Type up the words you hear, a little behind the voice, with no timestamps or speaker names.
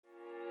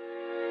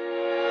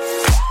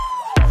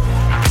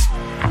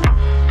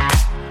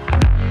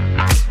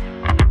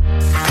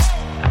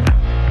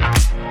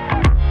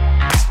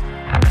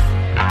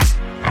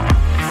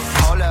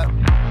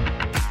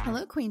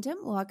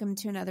Welcome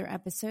to another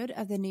episode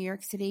of the New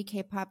York City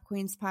K-Pop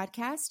Queens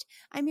podcast.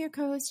 I'm your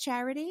co-host,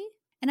 Charity.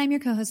 And I'm your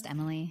co-host,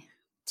 Emily.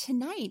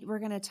 Tonight, we're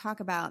going to talk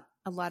about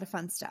a lot of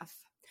fun stuff.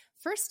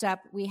 First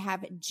up, we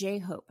have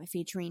J-Hope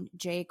featuring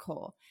J.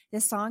 Cole.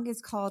 This song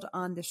is called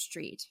On the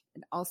Street.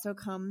 It also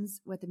comes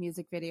with a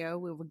music video.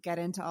 We will get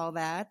into all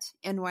that.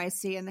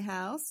 NYC in the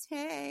house.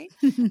 Hey.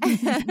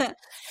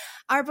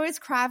 Our boys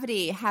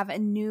Gravity have a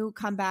new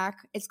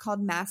comeback. It's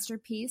called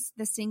Masterpiece.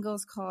 The single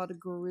is called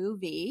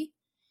Groovy.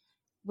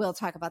 We'll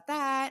talk about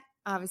that.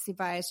 Obviously,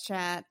 Bias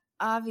Chat.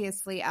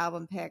 Obviously,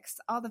 album picks.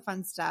 All the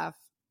fun stuff.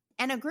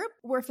 And a group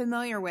we're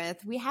familiar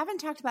with, we haven't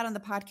talked about on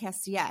the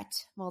podcast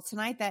yet. Well,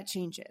 tonight that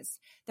changes.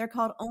 They're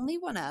called Only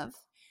One Of.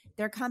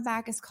 Their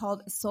comeback is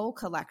called Soul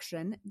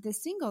Collection. The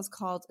single is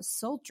called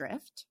Soul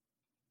Drift.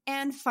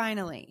 And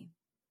finally,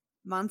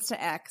 Monsta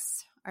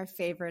X, our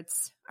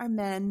favorites, our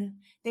men.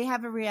 They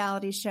have a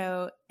reality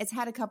show. It's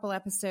had a couple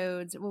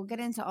episodes. We'll get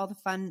into all the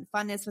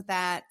funness with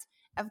that.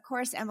 Of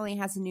course, Emily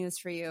has news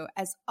for you.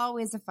 As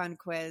always, a fun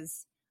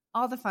quiz.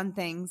 All the fun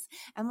things.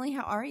 Emily,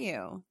 how are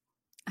you?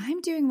 I'm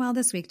doing well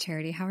this week,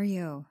 Charity. How are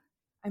you?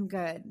 I'm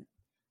good.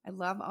 I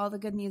love all the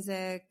good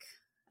music.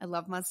 I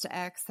love Monsta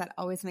X. That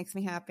always makes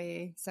me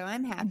happy. So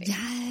I'm happy.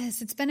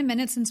 Yes. It's been a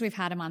minute since we've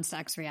had a Monsta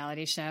X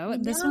reality show.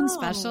 This one's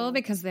special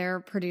because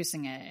they're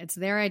producing it. It's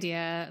their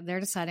idea.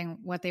 They're deciding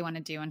what they want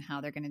to do and how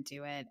they're going to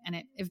do it. And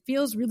it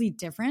feels really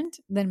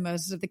different than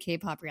most of the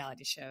K-pop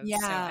reality shows. Yeah.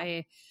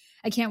 So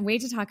I can't wait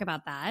to talk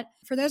about that.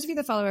 For those of you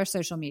that follow our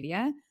social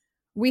media,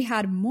 we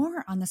had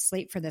more on the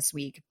slate for this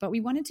week, but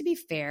we wanted to be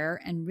fair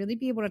and really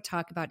be able to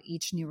talk about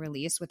each new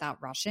release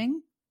without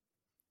rushing.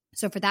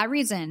 So for that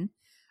reason,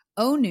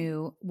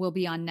 Onew will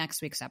be on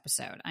next week's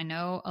episode. I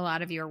know a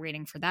lot of you are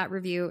waiting for that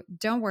review.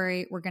 Don't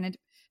worry, we're going to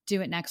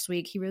do it next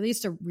week. He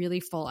released a really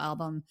full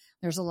album.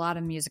 There's a lot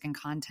of music and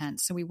content,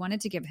 so we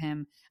wanted to give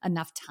him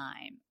enough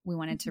time. We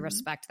wanted to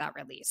respect that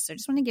release. So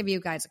just want to give you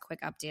guys a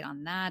quick update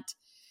on that.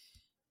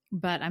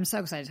 But I'm so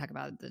excited to talk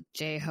about the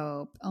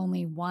J-Hope,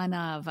 Only One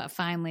Of.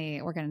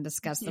 Finally, we're going to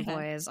discuss the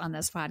boys on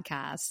this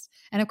podcast.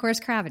 And of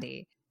course,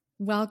 Gravity.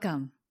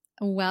 Welcome.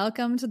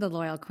 Welcome to the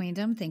Loyal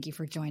Queendom. Thank you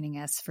for joining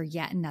us for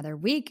yet another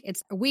week.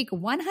 It's week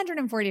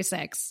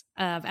 146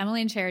 of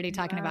Emily and Charity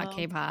talking about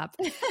K-pop.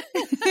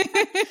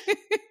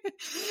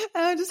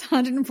 Just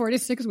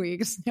 146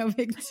 weeks. No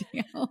big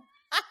deal.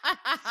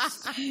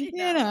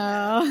 You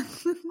know,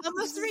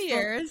 almost 3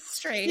 years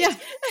straight. Yeah.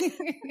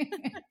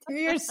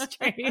 3 years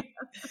straight.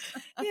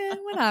 Yeah,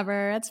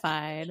 whatever. It's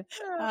fine.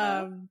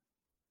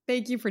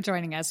 Thank you for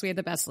joining us. We have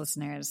the best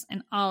listeners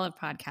in all of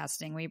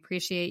podcasting. We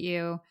appreciate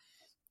you.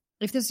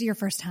 If this is your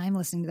first time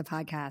listening to the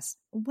podcast,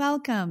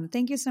 welcome.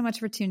 Thank you so much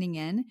for tuning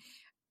in.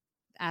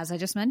 As I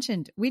just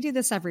mentioned, we do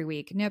this every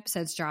week. New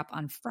episodes drop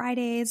on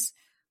Fridays.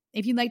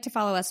 If you'd like to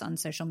follow us on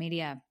social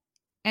media,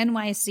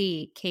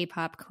 NYC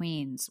K-Pop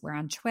Queens. We're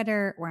on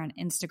Twitter. We're on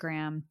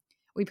Instagram.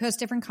 We post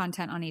different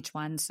content on each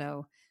one,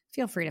 so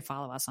feel free to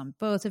follow us on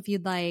both if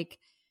you'd like.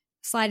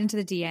 Slide into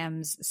the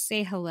DMs,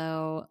 say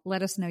hello,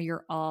 let us know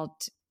your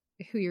alt,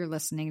 who you're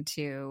listening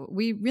to.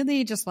 We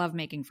really just love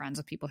making friends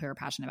with people who are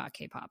passionate about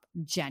K-pop,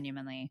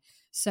 genuinely.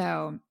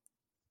 So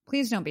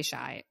please don't be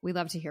shy. We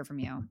love to hear from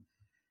you.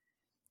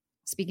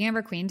 Speaking of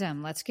our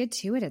queendom, let's get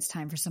to it. It's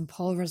time for some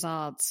poll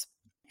results.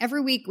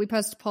 Every week we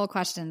post poll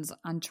questions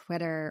on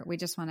Twitter. We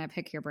just want to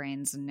pick your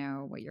brains and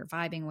know what you're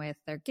vibing with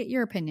or get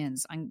your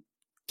opinions on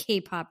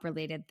K-pop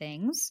related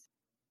things.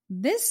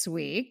 This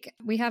week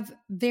we have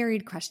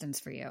varied questions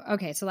for you.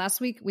 Okay, so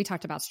last week we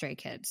talked about Stray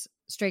Kids.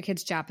 Stray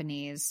Kids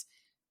Japanese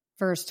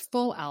first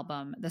full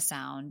album, The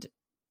Sound.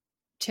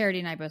 Charity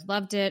and I both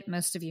loved it.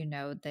 Most of you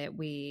know that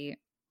we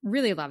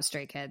really love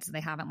Stray Kids.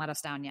 They haven't let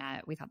us down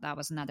yet. We thought that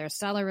was another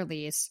stellar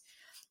release.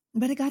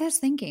 But it got us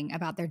thinking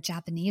about their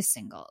Japanese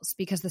singles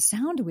because The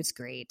Sound was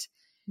great.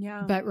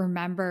 Yeah. But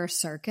remember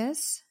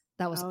Circus?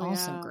 That was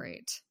also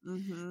great.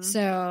 Mm-hmm.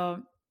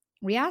 So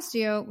we asked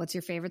you, what's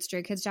your favorite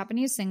Stray Kids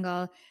Japanese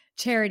single?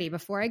 Charity,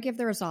 before I give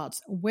the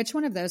results, which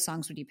one of those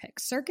songs would you pick?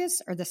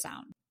 Circus or The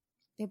Sound?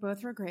 They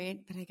both were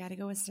great, but I got to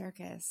go with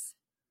Circus.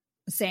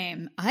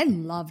 Same. I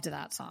loved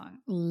that song.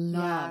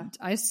 Loved.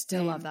 Yeah, I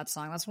still love that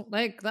song.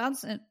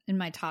 That's in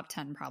my top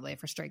 10 probably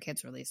for Stray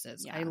Kids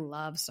releases. Yeah. I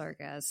love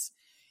Circus.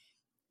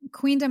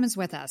 Queendom is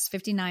with us.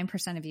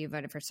 59% of you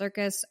voted for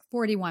Circus,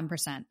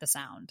 41% The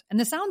Sound. And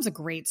The Sound's a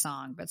great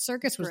song, but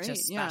Circus was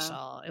just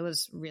special. Yeah. It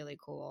was really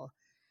cool.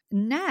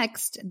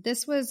 Next,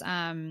 this was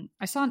I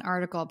saw an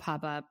article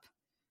pop up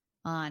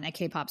on a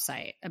K-pop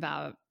site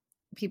about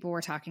people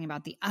were talking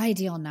about the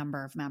ideal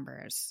number of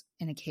members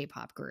in a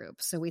K-pop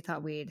group. So we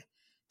thought we'd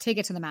take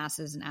it to the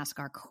masses and ask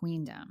our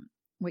queendom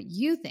what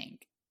you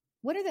think.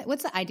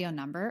 What's the ideal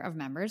number of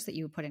members that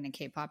you would put in a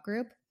K-pop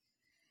group?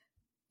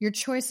 Your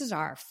choices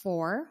are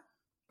 4,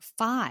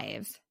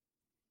 5,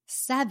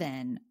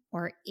 7,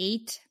 or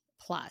 8+,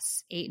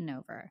 8 and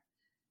over.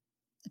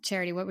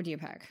 Charity, what would you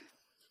pick?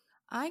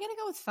 I'm going to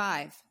go with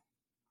 5.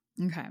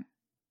 Okay.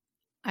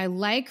 I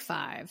like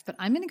 5, but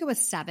I'm going to go with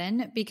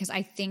 7 because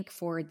I think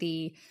for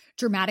the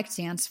dramatic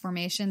dance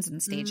formations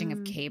and staging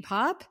of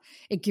K-pop,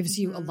 it gives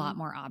you a lot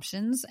more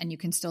options, and you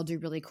can still do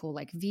really cool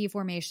like V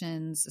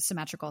formations,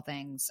 symmetrical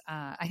things.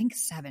 I think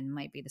 7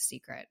 might be the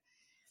secret.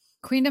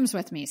 Queendom's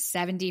with me.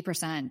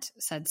 70%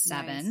 said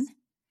 7. Nice.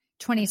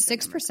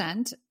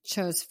 26%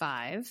 chose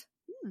 5.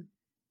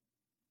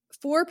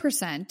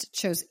 4%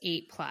 chose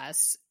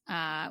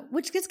 8+,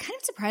 which is kind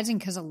of surprising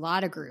because a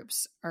lot of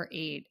groups are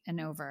 8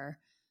 and over.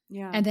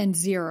 Yeah. And then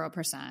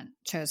 0%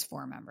 chose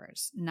 4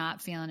 members.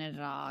 Not feeling it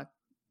at all.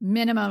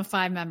 Minimum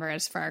 5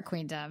 members for our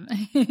queendom.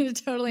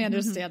 Totally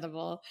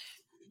understandable.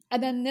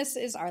 And then this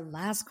is our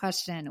last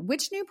question.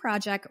 Which new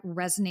project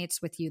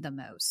resonates with you the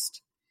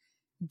most?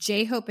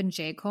 J-Hope and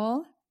J.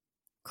 Cole,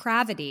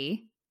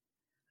 Gravity,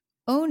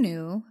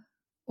 Onu,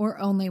 or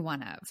only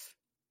one of?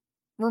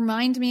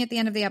 Remind me at the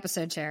end of the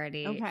episode,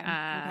 Charity,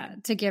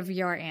 to give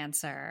your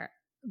answer.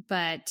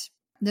 But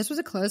this was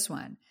a close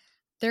one.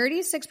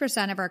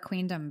 36% of our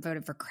queendom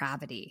voted for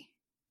Gravity.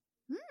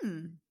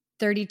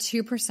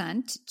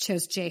 32%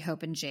 chose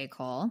J-Hope and J.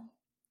 Cole.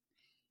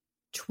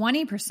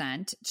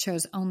 20%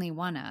 chose only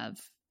one of.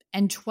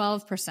 And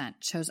 12%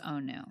 chose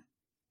Onu.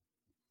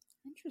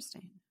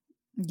 Interesting.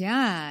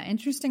 Yeah,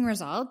 interesting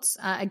results.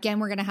 Again,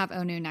 we're going to have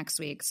Onu next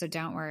week. So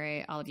don't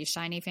worry, all of you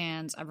Shiny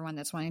fans, everyone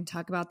that's wanting to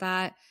talk about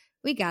that,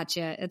 we got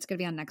you. It's going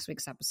to be on next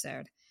week's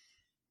episode.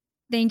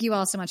 Thank you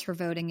all so much for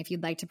voting. If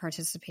you'd like to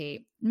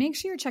participate, make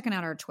sure you're checking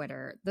out our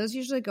Twitter. Those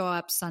usually go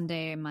up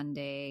Sunday,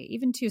 Monday,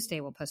 even Tuesday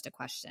we'll post a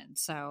question.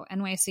 So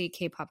NYC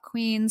K-pop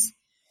Queens.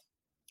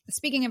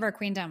 Speaking of our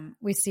queendom,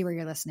 we see where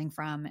you're listening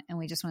from, and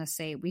we just want to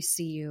say we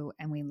see you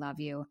and we love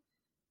you.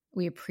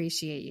 We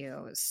appreciate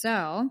you.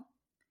 So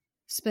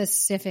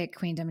specific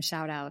queendom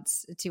shout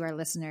outs to our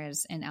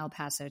listeners in El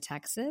Paso,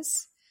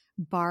 Texas,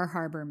 Bar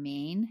Harbor,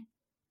 Maine,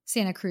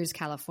 Santa Cruz,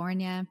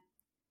 California,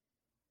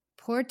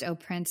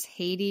 Port-au-Prince,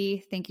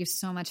 Haiti. Thank you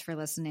so much for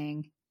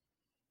listening.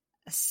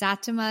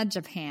 Saitama,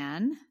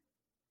 Japan.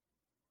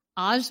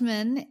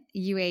 Ajman,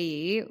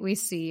 UAE. We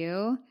see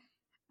you.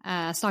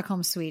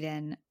 Stockholm,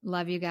 Sweden.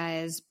 Love you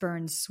guys.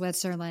 Bern,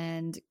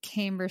 Switzerland.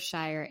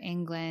 Cambridgeshire,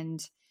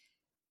 England.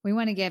 We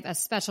want to give a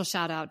special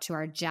shout out to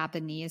our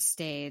Japanese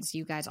stays.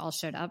 You guys all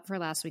showed up for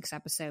last week's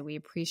episode. We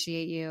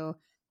appreciate you.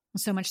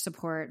 So much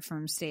support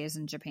from stays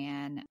in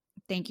Japan.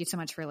 Thank you so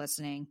much for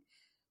listening,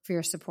 for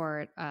your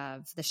support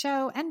of the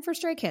show, and for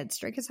Stray Kids.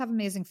 Stray Kids have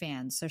amazing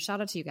fans, so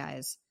shout out to you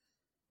guys.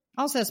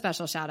 Also, a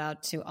special shout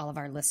out to all of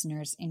our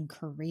listeners in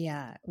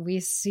Korea. We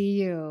see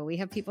you. We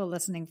have people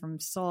listening from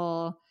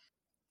Seoul.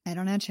 I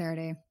don't know,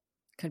 Charity.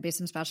 Could be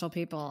some special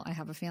people. I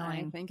have a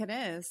feeling. I think it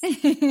is.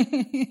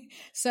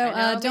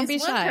 So don't be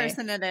shy. One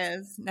person it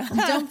is. No.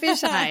 Don't be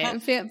shy.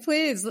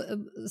 Please,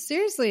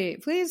 seriously,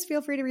 please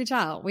feel free to reach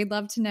out. We'd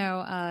love to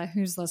know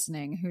who's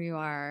listening, who you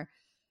are.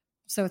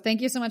 So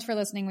thank you so much for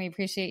listening. We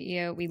appreciate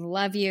you. We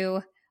love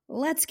you.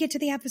 Let's get to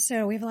the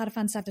episode. We have a lot of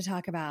fun stuff to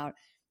talk about.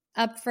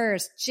 Up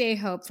first,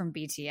 J-Hope from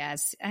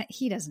BTS.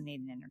 He doesn't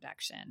need an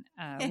introduction.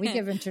 We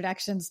give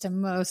introductions to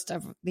most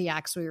of the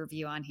acts we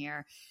review on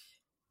here.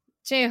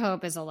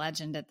 J-Hope is a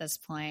legend at this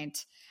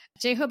point.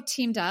 J-Hope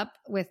teamed up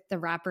with the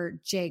rapper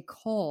J.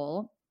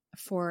 Cole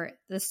for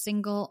the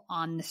single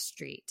On the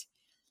Street.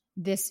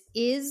 This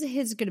is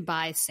his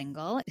goodbye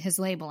single. His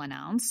label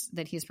announced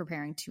that he's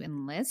preparing to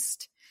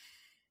enlist.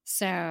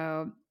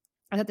 So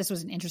I thought this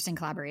was an interesting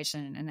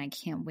collaboration, and I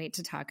can't wait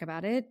to talk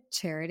about it.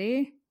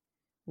 Charity,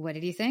 what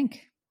did you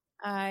think?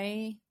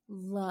 I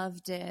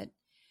loved it.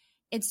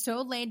 It's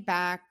so laid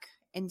back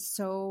and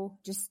so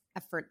just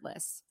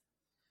effortless.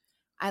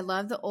 I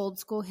love the old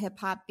school hip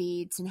hop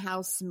beats and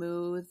how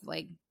smooth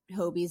like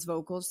Hobie's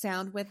vocals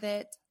sound with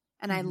it.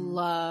 And I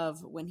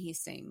love when he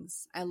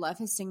sings. I love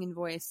his singing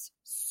voice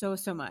so,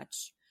 so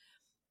much.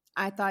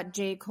 I thought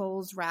J.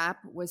 Cole's rap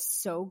was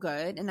so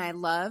good. And I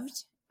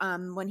loved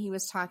when he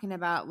was talking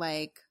about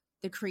like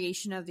the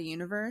creation of the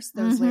universe,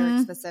 those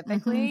lyrics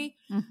specifically,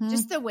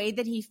 just the way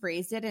that he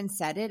phrased it and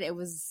said it, it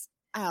was,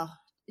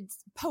 it's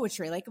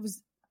poetry. Like it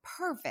was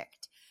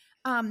perfect.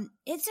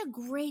 It's a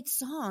great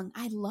song.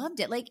 I loved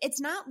it. Like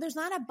there's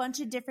not a bunch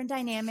of different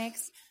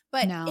dynamics,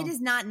 but it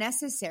is not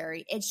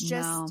necessary. It's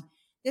just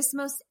this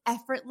most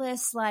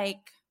effortless, like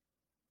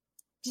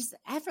just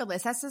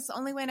effortless. That's just the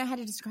only way I know how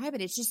to describe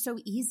it. It's just so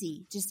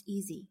easy, just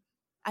easy.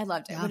 I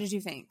loved it. Yeah. What did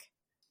you think?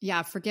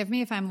 Yeah. Forgive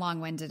me if I'm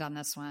long-winded on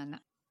this one,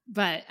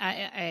 but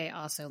I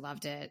also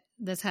loved it.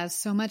 This has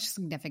so much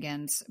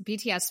significance.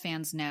 BTS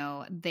fans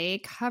know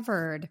they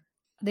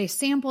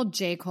sampled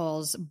J.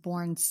 Cole's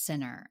Born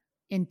Sinner.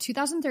 In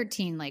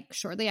 2013, like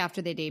shortly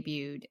after they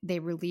debuted, they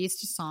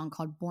released a song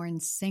called Born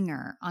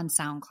Singer on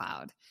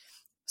SoundCloud.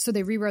 So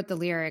they rewrote the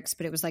lyrics,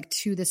 but it was like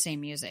to the same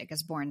music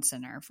as Born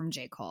Sinner from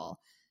J. Cole.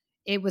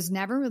 It was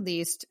never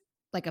released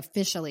like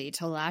officially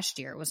till last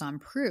year. It was on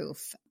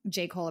Proof.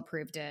 J. Cole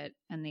approved it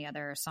and the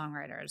other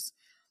songwriters.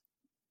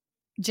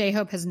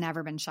 J-Hope has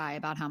never been shy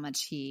about how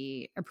much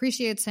he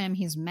appreciates him.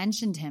 He's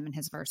mentioned him in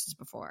his verses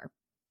before.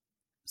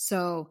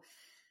 So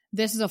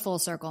this is a full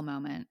circle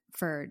moment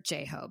for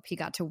J-Hope. He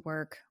got to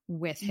work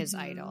with his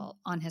Mm-hmm. idol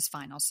on his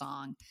final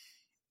song,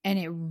 and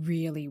it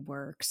really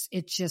works.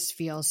 It just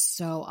feels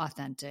so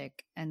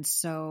authentic and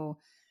so,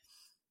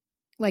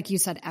 like you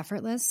said,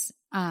 effortless.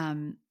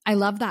 I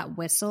love that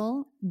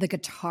whistle, the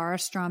guitar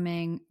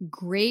strumming,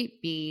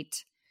 great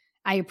beat.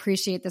 I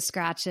appreciate the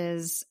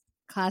scratches,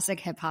 classic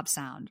hip hop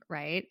sound,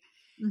 right?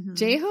 Mm-hmm.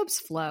 J-Hope's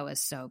flow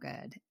is so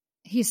good.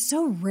 He's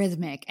so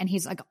rhythmic and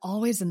he's like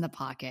always in the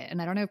pocket.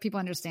 And I don't know if people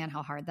understand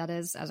how hard that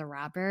is as a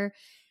rapper,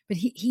 but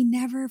he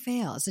never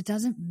fails. It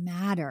doesn't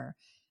matter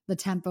the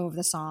tempo of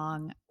the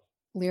song,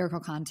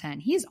 lyrical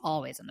content. He's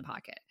always in the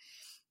pocket.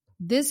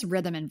 This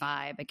rhythm and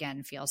vibe,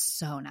 again, feels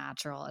so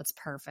natural. It's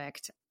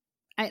perfect.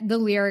 The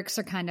lyrics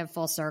are kind of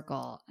full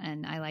circle.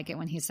 And I like it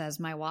when he says,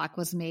 "My walk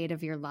was made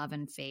of your love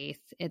and faith."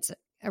 It's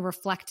a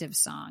reflective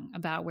song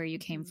about where you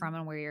came from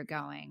and where you're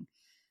going.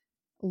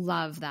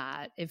 Love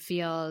that. It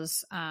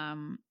feels a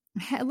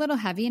little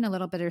heavy and a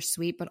little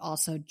bittersweet, but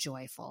also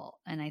joyful.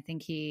 And I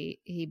think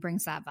he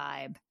brings that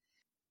vibe.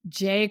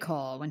 J.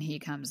 Cole, when he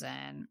comes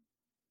in,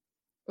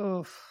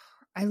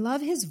 I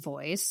love his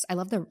voice. I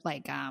love the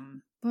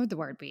what would the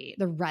word be?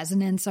 The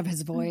resonance of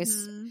his voice.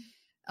 Mm-hmm.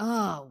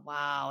 Oh,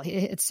 wow.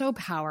 It's so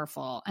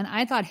powerful. And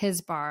I thought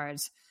his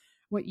bars,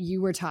 what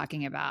you were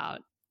talking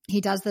about,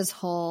 he does this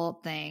whole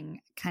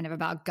thing kind of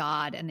about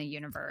God and the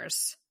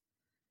universe,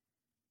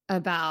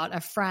 about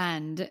a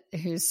friend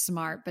who's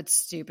smart but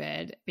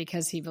stupid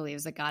because he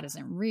believes that God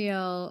isn't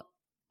real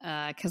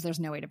because there's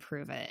no way to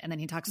prove it. And then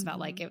he talks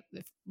about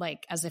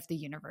as if the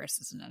universe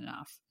isn't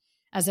enough,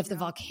 as if the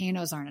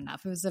volcanoes aren't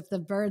enough, as if the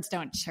birds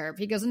don't chirp.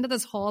 He goes into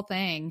this whole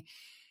thing.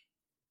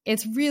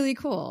 It's really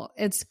cool.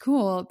 It's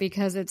cool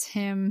because it's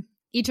him.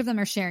 Each of them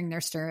are sharing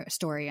their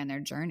story and their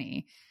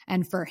journey.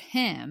 And for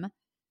him,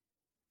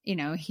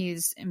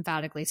 he's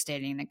emphatically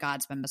stating that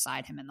God's been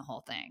beside him in the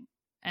whole thing.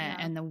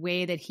 And the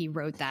way that he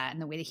wrote that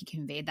and the way that he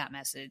conveyed that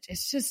message,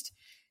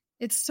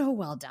 it's so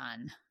well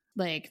done.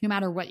 Like, no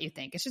matter what you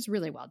think, it's just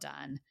really well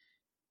done.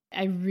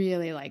 I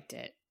really liked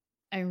it.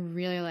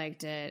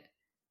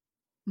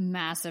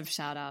 Massive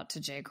shout out to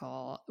J.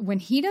 Cole. When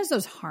he does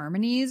those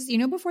harmonies,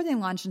 before they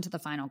launch into the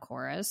final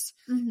chorus,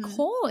 Mm-hmm.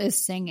 Cole is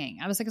singing.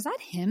 I was like, is that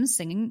him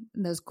singing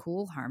those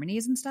cool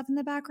harmonies and stuff in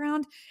the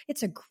background?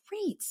 It's a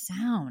great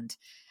sound.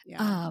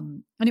 Yeah.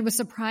 And it was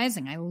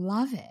surprising. I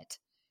love it.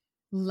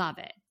 Love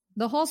it.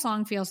 The whole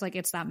song feels like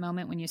it's that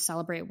moment when you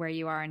celebrate where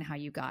you are and how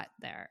you got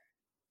there.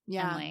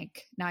 Yeah. And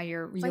now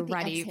you're like the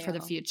ready for the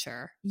exhale.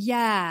 future.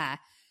 Yeah.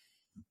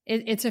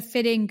 It's a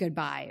fitting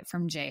goodbye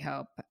from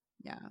J-Hope.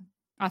 Yeah.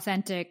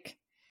 Authentic,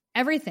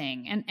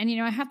 everything. And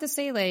I have to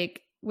say,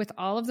 like, with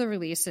all of the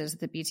releases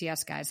the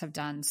BTS guys have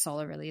done,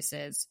 solo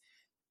releases,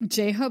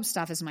 J-Hope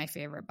stuff is my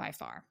favorite by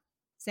far.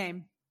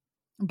 Same.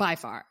 By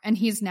far. And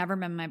he's never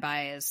been my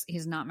bias.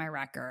 He's not my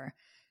wrecker.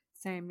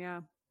 Same.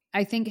 Yeah.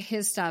 I think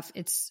his stuff,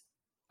 it's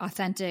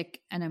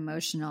authentic and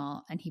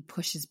emotional, and he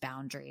pushes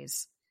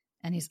boundaries,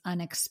 and he's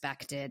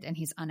unexpected, and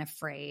he's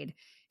unafraid.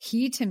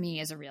 He, to me,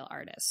 is a real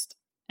artist.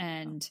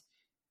 And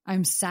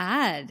I'm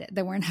sad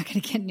that we're not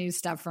going to get new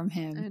stuff from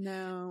him. I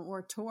know.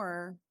 Or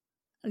tour.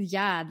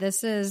 Yeah,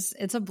 it's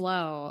a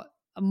blow.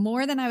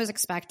 More than I was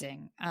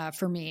expecting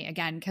for me,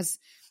 again, because,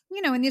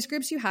 in these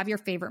groups, you have your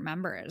favorite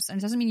members. And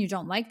it doesn't mean you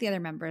don't like the other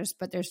members,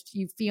 but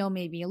you feel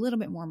maybe a little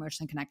bit more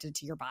emotionally connected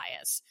to your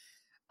bias.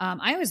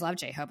 I always loved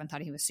J-Hope and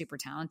thought he was super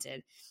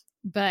talented.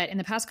 But in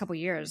the past couple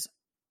years,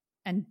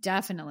 and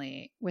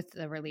definitely with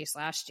the release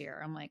last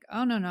year, I'm like,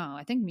 oh, no.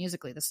 I think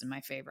musically, this is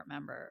my favorite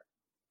member.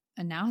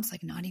 And now it's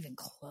like not even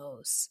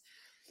close.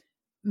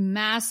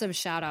 Massive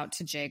shout out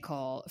to J.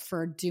 Cole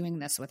for doing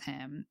this with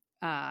him.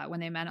 When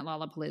they met at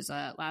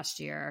Lollapalooza last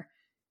year,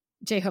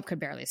 J-Hope could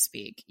barely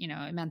speak.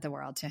 It meant the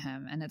world to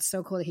him. And it's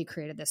so cool that he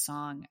created this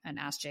song and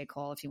asked J.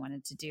 Cole if he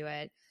wanted to do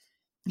it.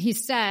 He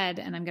said,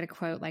 and I'm going to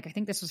quote, I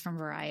think this was from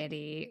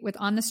Variety, "With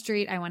On the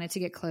Street, I wanted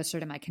to get closer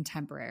to my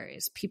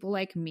contemporaries, people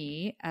like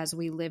me, as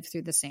we live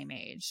through the same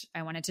age.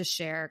 I wanted to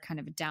share kind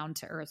of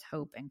down-to-earth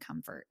hope and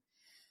comfort."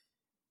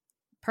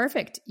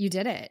 Perfect. You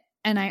did it.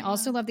 And I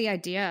also love the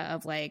idea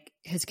of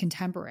his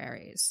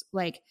contemporaries.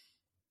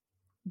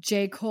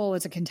 J. Cole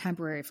is a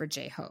contemporary for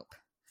J-Hope.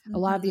 Mm-hmm. A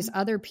lot of these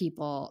other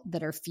people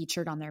that are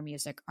featured on their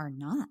music are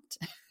not.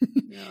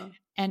 Yeah.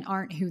 And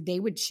aren't who they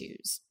would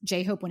choose.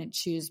 J-Hope wouldn't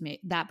choose me.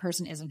 That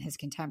person isn't his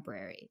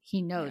contemporary.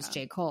 He knows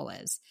J. Cole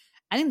is.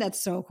 I think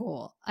that's so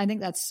cool.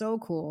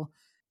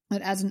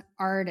 But as an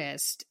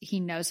artist, he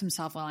knows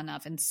himself well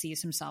enough and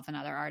sees himself in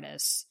other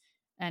artists.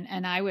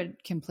 And I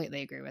would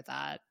completely agree with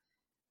that.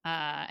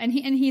 And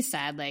he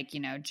said,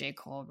 J.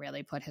 Cole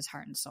really put his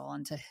heart and soul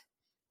into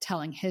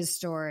telling his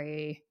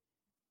story.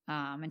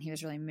 And he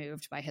was really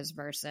moved by his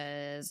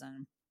verses.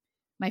 And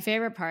my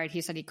favorite part,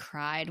 he said he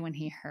cried when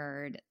he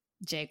heard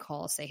J.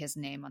 Cole say his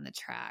name on the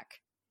track.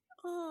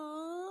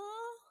 Aww.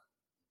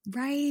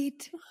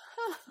 Right?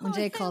 When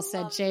J. Cole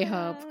said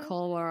J-Hope,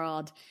 Cole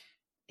World,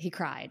 he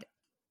cried.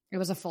 It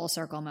was a full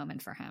circle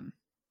moment for him.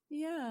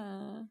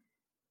 Yeah.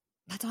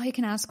 That's all you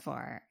can ask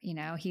for.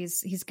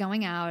 He's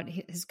going out,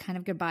 his kind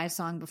of goodbye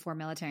song before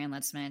Military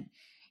Enlistment.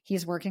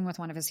 he's working with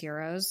one of his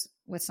heroes,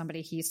 with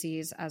somebody he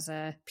sees as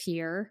a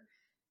peer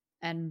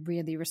and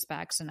really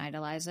respects and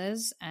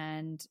idolizes.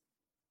 And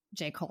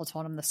J. Cole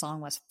told him the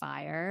song was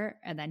fire.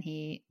 And then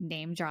he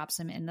name drops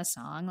him in the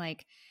song.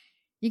 Like,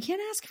 you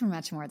can't ask for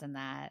much more than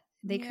that.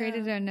 They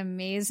created an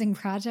amazing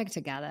project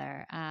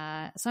together.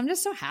 So I'm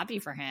just so happy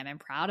for him and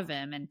proud of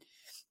him. And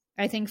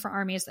I think for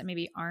armies that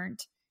maybe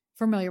aren't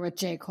familiar with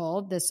J.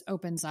 Cole, this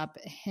opens up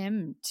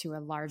him to a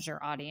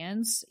larger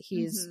audience.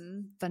 He's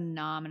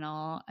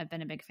phenomenal. I've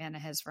been a big fan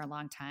of his for a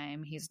long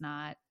time. He's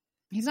not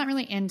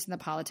really into the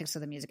politics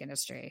of the music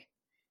industry,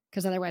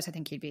 because otherwise I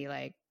think he'd be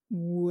like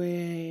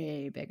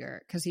way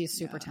bigger, because he's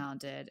super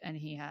talented and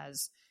he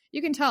has,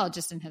 you can tell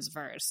just in his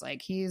verse,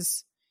 like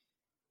he's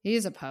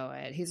a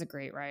poet. He's a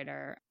great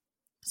writer.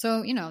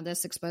 So, you know,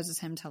 this exposes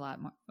him to a lot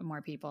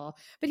more people.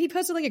 But he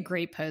posted like a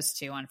great post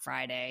too on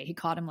Friday. He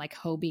called him like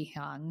Hobie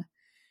Hyung.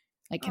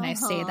 Like, can I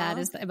say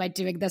that? Am I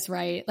doing this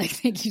right? Like,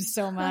 thank you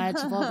so much.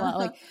 Blah, blah.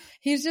 Like,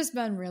 he's just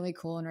been really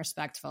cool and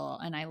respectful.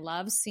 And I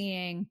love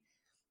seeing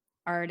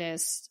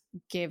artists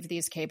give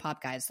these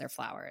K-pop guys their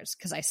flowers,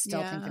 because I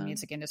still think the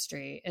music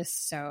industry is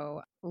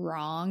so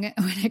wrong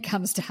when it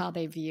comes to how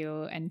they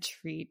view and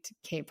treat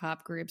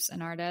K-pop groups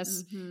and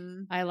artists.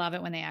 I love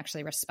it when they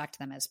actually respect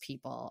them as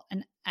people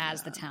and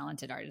as the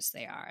talented artists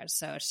they are.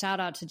 So shout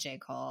out to J.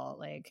 Cole.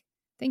 Like,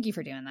 thank you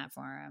for doing that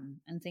for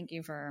him. And thank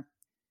you for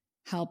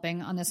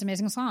helping on this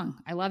amazing song.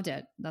 I loved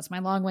it. That's my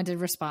long-winded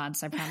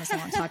response. I promise I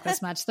won't talk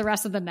this much the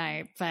rest of the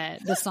night,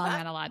 but the song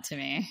meant a lot to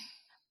me.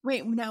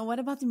 Wait, now what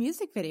about the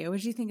music video? What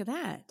did you think of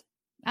that?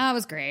 Oh, it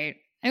was great.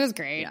 It was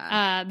great.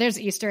 Yeah. There's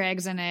Easter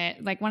eggs in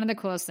it. Like, one of the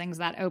coolest things,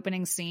 that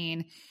opening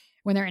scene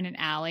when they're in an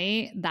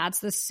alley, that's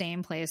the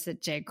same place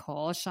that J.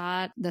 Cole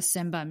shot the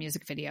Simba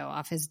music video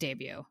off his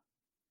debut.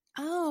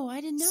 Oh,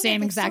 I didn't know.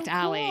 Same exact so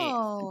alley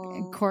cool.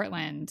 in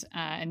Cortland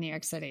in New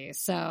York City.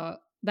 So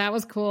that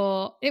was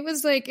cool. It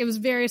was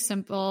very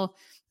simple.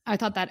 I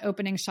thought that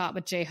opening shot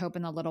with J-Hope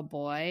and the little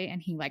boy,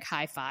 and he like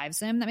high fives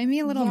him, that made me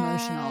a little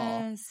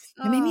emotional.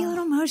 It made me a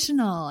little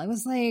emotional. I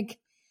was like,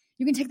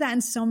 you can take that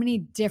in so many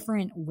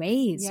different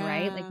ways,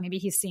 right? Like, maybe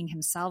he's seeing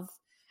himself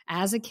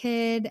as a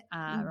kid,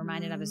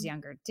 reminded of his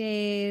younger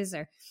days,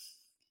 or,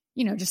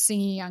 you know, just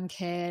seeing a young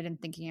kid and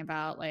thinking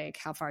about like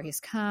how far he's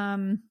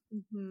come.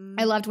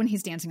 I loved when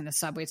he's dancing in the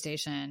subway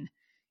station.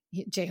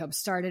 J-Hope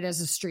started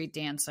as a street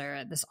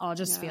dancer. This all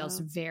just feels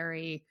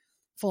very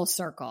full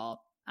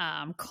circle.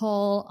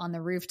 Cole on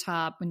the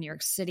rooftop with New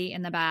York City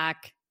in the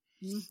back.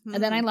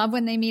 And then I love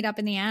when they meet up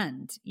in the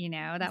end. You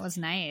know, that was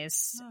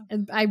nice.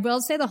 I will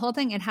say the whole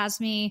thing, it has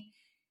me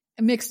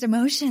mixed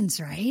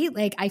emotions, right?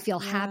 Like, I feel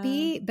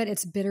happy, but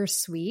it's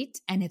bittersweet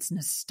and it's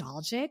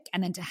nostalgic.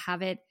 And then to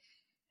have it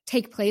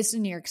take place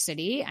in New York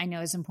City, I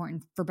know is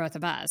important for both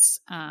of us.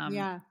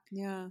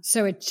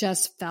 So it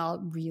just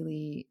felt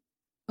really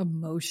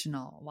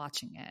emotional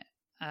watching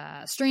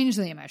it.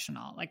 Strangely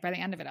emotional. Like, by the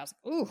end of it, I was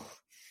like, ooh.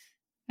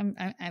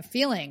 I have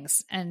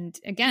feelings. And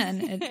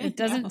again, it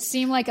doesn't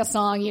seem like a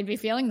song you'd be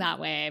feeling that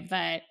way,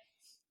 but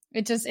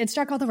it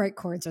struck all the right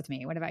chords with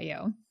me. What about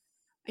you?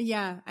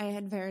 Yeah, I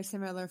had very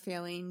similar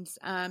feelings.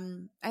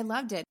 I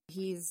loved it.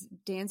 He's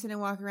dancing and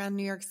walking around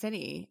New York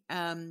City.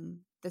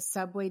 The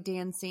subway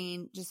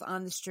dancing just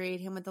on the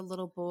street, him with the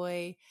little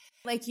boy.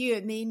 Like you,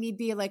 it made me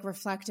be like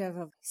reflective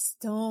of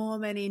so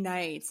many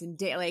nights and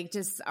like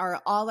just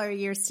all our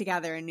years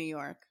together in New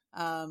York.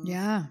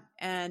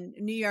 And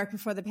New York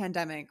before the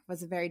pandemic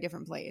was a very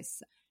different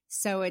place.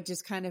 So it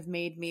just kind of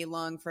made me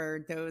long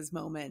for those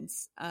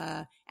moments.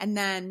 And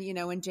then, you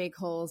know, when J.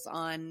 Cole's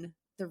on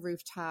the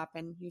rooftop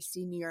and you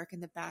see New York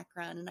in the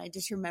background. And I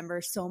just remember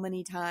so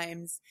many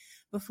times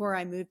before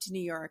I moved to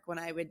New York, when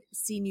I would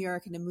see New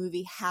York in a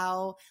movie,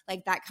 how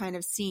like that kind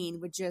of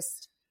scene would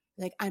just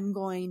like, I'm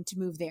going to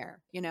move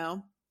there, you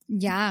know?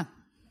 Yeah.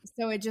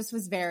 So it just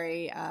was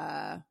very,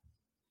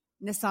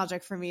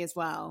 nostalgic for me as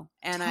well.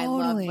 And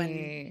totally. I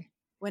love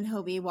when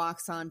Hobie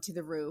walks onto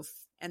the roof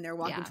and they're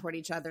walking toward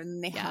each other and then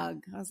they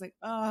hug. I was like,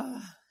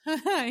 oh,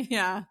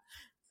 yeah.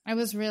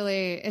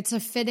 It's a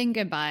fitting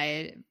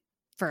goodbye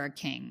for a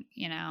king,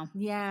 you know?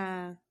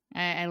 Yeah.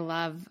 I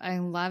love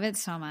it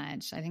so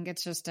much. I think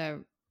it's just a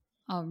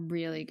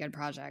really good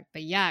project.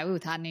 But yeah,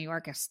 that New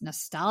York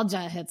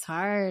nostalgia hits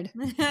hard.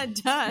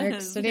 It does. New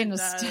York City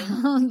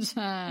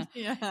nostalgia.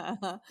 Yeah.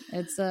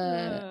 It's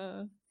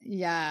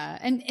yeah.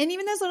 And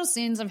even those little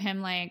scenes of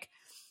him like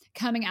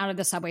coming out of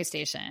the subway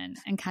station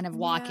and kind of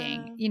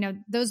walking, you know,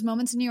 those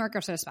moments in New York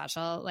are so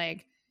special.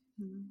 Like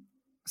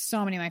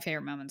so many of my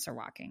favorite moments are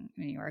walking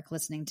in New York,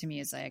 listening to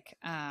music.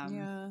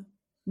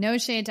 No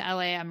shade to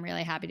LA. I'm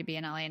really happy to be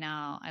in LA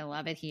now. I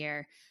love it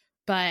here.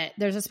 But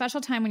there's a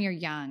special time when you're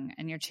young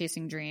and you're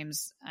chasing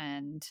dreams.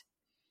 And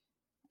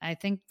I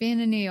think being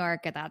in New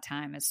York at that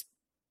time is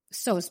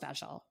so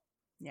special.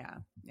 Yeah.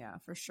 Yeah,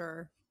 for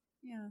sure.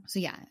 Yeah. So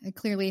yeah, it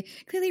clearly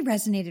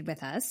resonated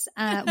with us.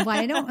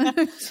 Why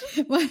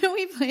don't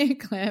we play a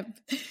clip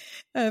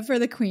for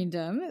the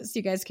Queendom so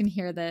you guys can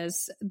hear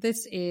this?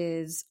 This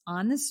is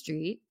On the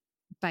Street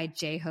by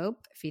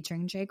J-Hope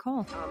featuring J.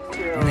 Cole.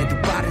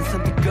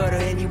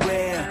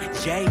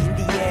 J in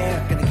the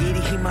air 끈기리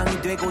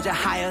희망이 되고자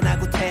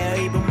하연하고 태어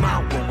입은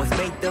my one was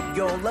made of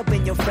your love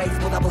in your face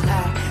보답을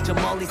해 저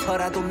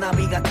멀리서라도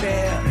나비가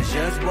돼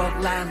Just walk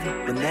loudly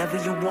whenever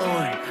you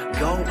want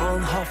Go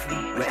on hopefully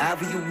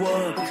wherever you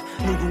walk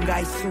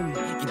누군가의 숨이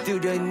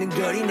깃들여 있는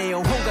거리 내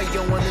영혼과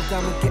영원을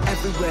담을게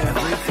everywhere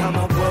Every time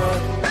I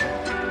walk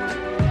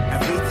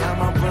Every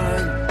time I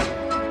run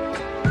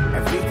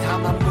Every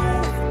time I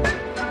move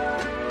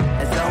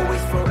It's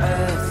always for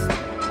us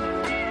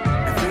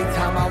Every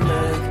time I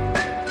look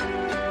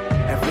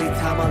Every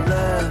time I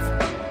love,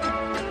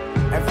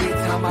 every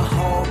time I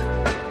hope,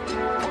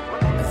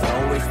 it's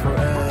always for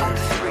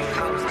us.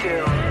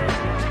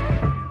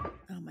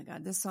 Oh my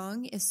God, this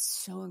song is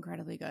so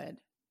incredibly good.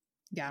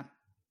 Yeah,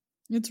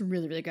 it's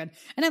really, really good.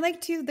 And I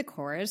like too the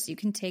chorus. You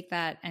can take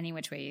that any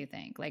which way you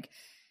think. Like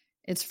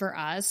it's for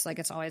us, like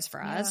it's always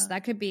for us.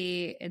 That could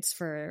be, it's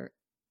for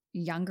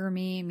younger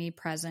me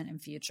present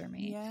and future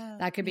me.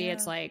 That could be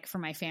it's like for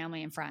my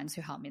family and friends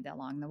who helped me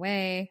along the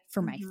way,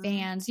 for my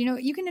fans. You know,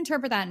 you can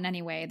interpret that in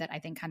any way that I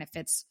think kind of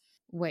fits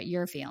what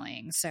you're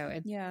feeling. So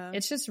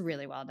it's just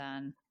really well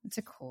done. It's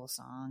a cool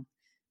song. I'm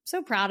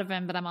so proud of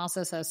him, but I'm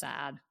also so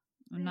sad.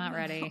 I'm not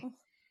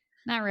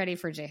ready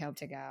for J-Hope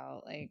to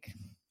go. Like,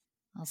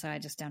 also I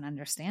just don't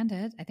understand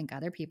it. I think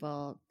other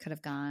people could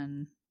have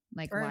gone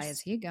like, why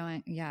is he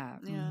going? Yeah.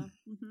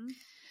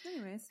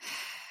 Anyways.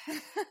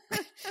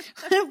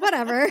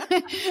 Whatever.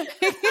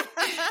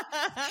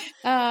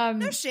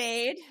 No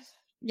shade.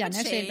 Yeah,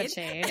 no shade but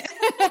shade.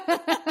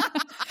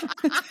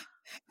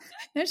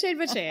 No shade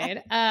but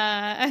shade.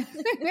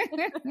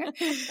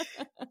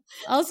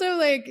 Also,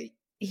 like,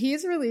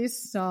 he's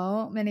released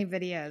so many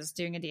videos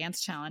doing a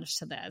dance challenge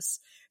to this.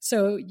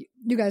 So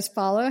you guys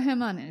follow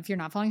him on, if you're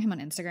not following him on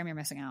Instagram, you're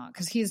missing out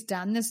because he's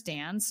done this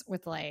dance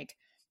with like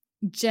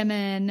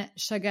Jimin,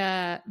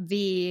 Suga,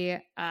 V,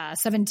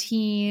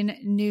 17,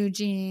 New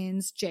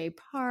Jeans, Jay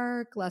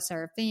Park, Les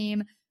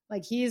Seraphim.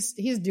 Like he's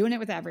doing it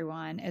with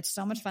everyone. It's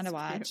so much fun to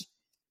watch.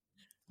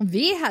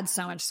 V had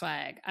so much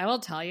swag. I will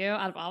tell you,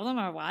 out of all of them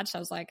I watched, I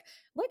was like,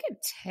 look at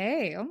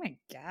Tay. Oh my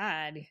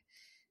God.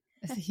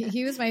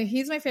 He's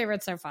my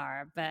favorite so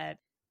far, but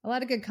a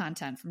lot of good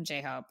content from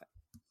J-Hope.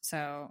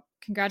 So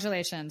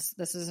congratulations.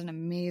 This is an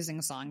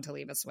amazing song to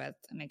leave us with.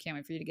 And I can't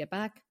wait for you to get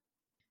back.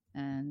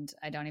 And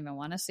I don't even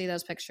want to see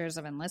those pictures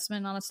of enlistment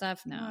and all that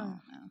stuff. No.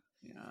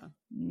 Yeah.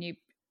 Nope.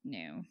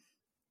 No.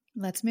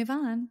 Let's move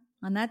on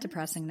that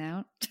depressing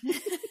note.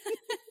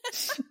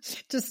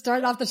 Just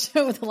start off the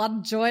show with a lot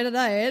of joy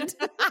tonight.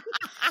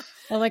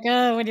 I'm like,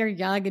 oh, when you're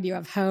young and you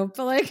have hope.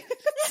 But like,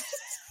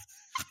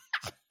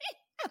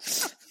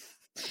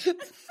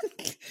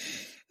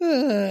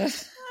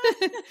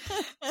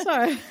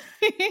 sorry.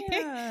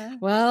 Yeah.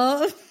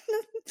 Well,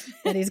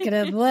 and he's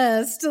gonna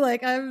enlist.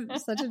 Like, I'm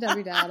such a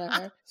Debbie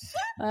Downer.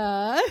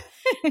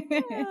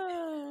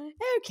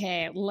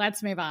 Okay,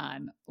 let's move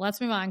on.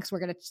 Because we're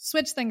gonna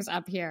switch things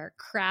up here.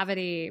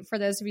 Cravity. For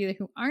those of you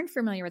who aren't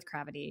familiar with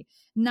Cravity,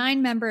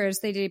 9 members.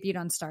 They debuted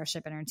on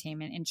Starship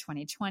Entertainment in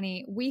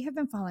 2020. We have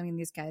been following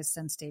these guys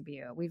since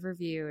debut. We've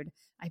reviewed,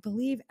 I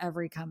believe,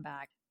 every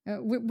comeback.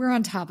 We're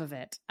on top of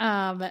it.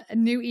 A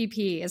new EP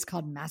is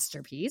called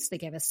Masterpiece. They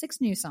gave us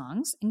 6 new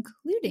songs,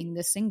 including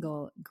the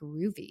single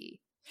Groovy.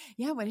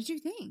 Yeah, what did you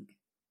think?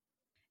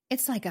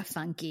 It's like a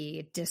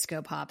funky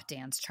disco pop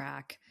dance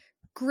track.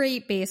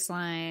 Great bass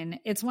line.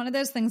 It's one of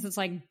those things that's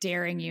like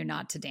daring you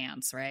not to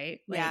dance, right?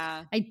 Like,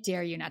 yeah. I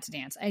dare you not to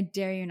dance. I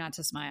dare you not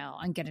to smile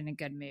and get in a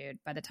good mood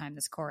by the time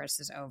this chorus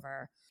is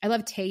over. I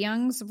love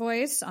Taeyoung's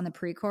voice on the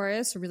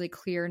pre-chorus. Really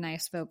clear,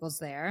 nice vocals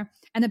there.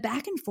 And the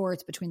back and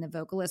forth between the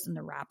vocalist and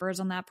the rappers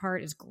on that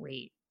part is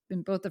great.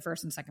 In both the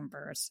first and second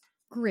verse.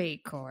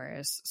 Great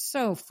chorus.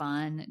 So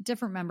fun.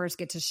 Different members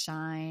get to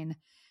shine.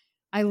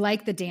 I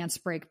like the dance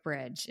break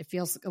bridge. It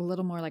feels a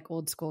little more like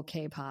old school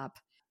K-pop.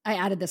 I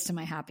added this to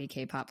my happy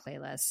K-pop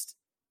playlist.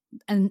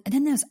 And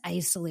then those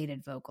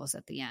isolated vocals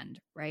at the end,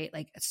 right?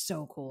 Like, it's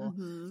so cool.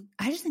 Mm-hmm.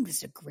 I just think this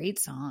is a great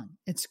song.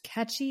 It's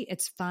catchy.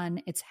 It's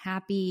fun. It's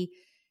happy.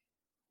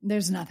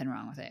 There's nothing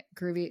wrong with it.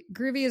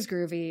 Groovy is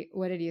groovy.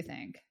 What did you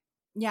think?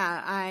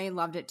 Yeah, I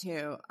loved it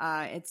too.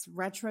 It's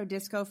retro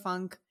disco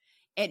funk.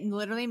 It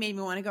literally made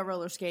me want to go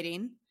roller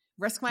skating,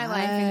 risk my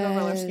life and go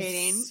roller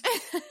skating.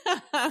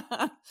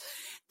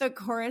 The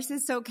chorus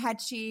is so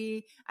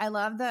catchy. I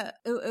love the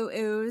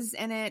oohs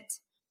in it.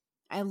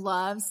 I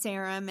love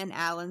Sarum and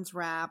Alan's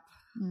rap.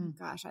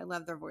 Gosh, I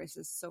love their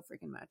voices so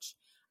freaking much.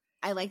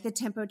 I like the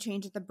tempo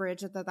change at the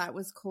bridge. I thought that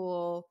was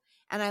cool.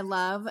 And I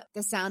love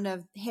the sound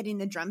of hitting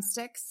the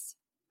drumsticks.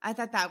 I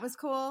thought that was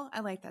cool. I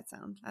like that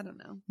sound. I don't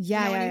know.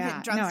 Yeah, when yeah. You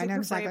hit drumsticks before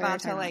exactly you're about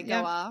to like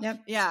go off.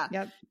 Yep. Yeah.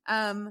 Yep.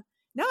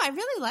 No, I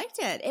really liked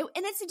it. And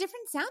it's a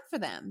different sound for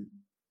them.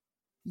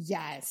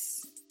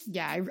 Yes.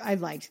 Yeah, I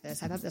liked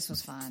this. I thought this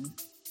was fun.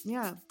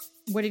 Yeah.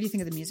 What did you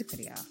think of the music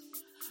video?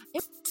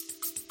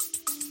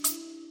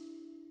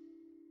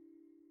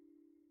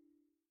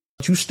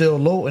 You still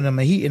loading them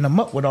and heating them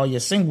up with all your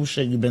single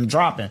shit you've been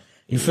dropping.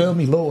 You feel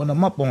me? Loading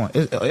them up on.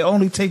 It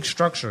only takes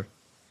structure.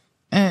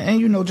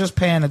 and just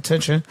paying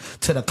attention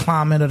to the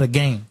climate of the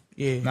game.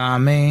 Yeah. Know what I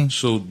mean?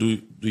 So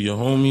do your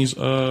homies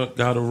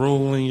got a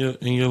role in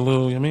your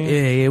little, you mean?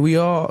 Yeah, we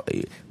all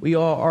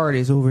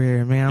artists over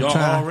here, man. Y'all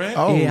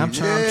already? I'm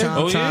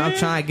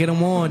trying to get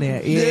them on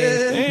there.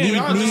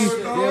 Yeah.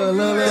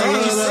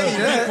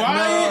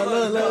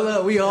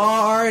 Look, we all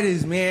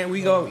artists, man.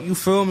 You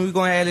feel me? We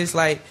gonna have this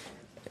like,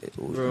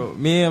 bro.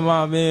 Me and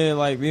my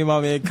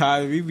man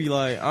Kai, we be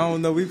like, I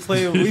don't know, we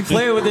play with this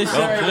shit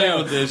right now.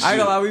 I ain't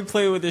gonna lie, we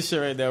play with this shit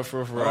right now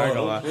for I ain't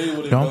gonna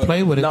lie. Don't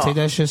play with it. No. Take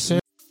that shit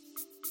serious.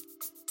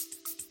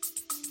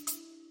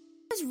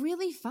 It was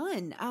really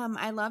fun.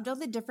 I loved all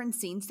the different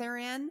scenes they're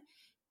in.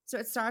 So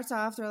it starts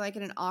off, they're like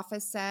in an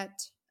office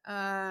set.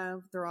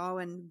 They're all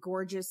in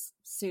gorgeous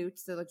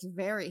suits. They look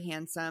very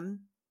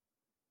handsome.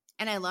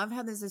 And I love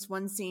how there's this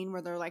one scene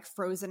where they're like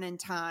frozen in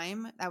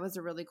time. That was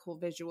a really cool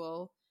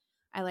visual.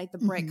 I like the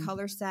bright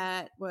color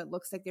set, what it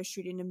looks like they're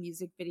shooting a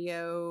music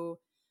video,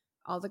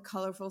 all the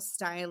colorful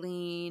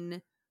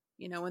styling,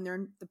 when they're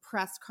in the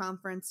press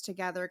conference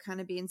together, kind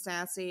of being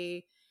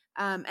sassy.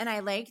 And I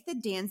like the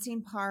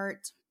dancing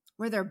part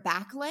where they're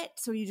backlit,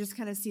 so you just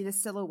kind of see the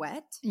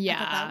silhouette. Yeah. I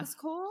thought that was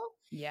cool.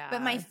 Yeah.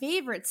 But my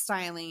favorite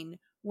styling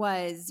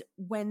was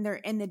when they're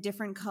in the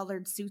different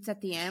colored suits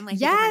at the end. Like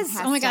yes.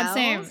 Oh my God.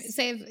 pastels.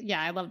 Same.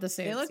 Yeah. I love the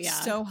suits. They look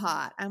so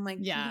hot. I'm like,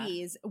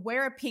 please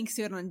wear a pink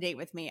suit on a date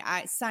with me.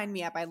 Sign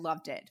me up. I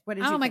loved it. What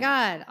did you think? Oh my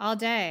God. All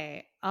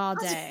day.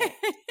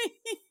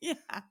 Yeah.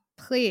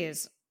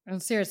 Please.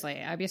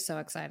 Seriously. I'd be so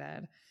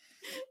excited.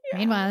 Yeah.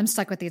 Meanwhile, I'm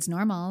stuck with these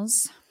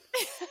normals.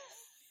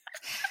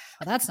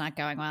 Well, that's not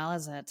going well,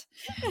 is it?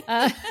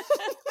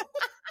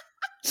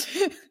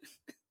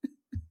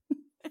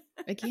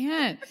 I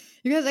can't.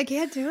 You guys, I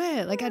can't do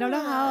it. Like, I don't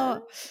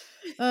know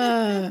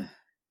how.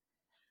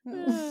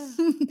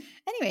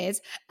 Anyways,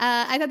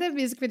 I thought the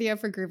music video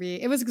for Groovy,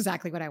 it was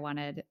exactly what I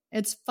wanted.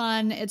 It's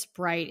fun. It's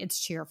bright. It's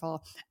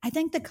cheerful. I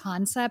think the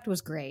concept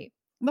was great.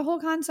 The whole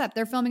concept,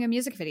 they're filming a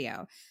music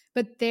video,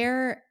 but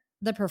they're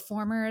the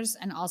performers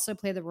and also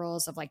play the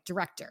roles of like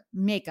director,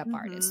 makeup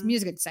artist,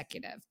 music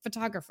executive,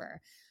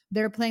 photographer.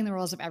 They're playing the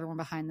roles of everyone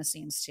behind the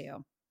scenes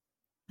too.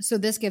 So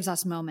this gives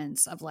us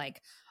moments of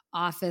like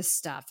office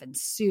stuff and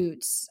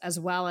suits, as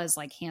well as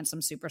like handsome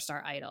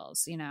superstar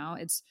idols.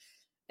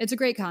 It's a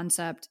great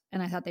concept,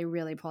 and I thought they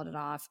really pulled it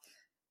off.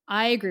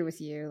 I agree with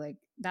you. Like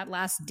that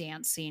last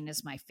dance scene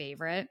is my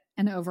favorite,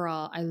 and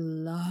overall, I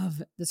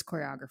love this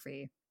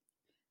choreography.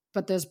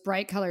 But those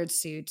bright colored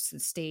suits, the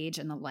stage,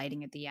 and the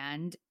lighting at the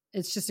end,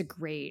 it's just a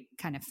great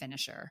kind of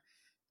finisher.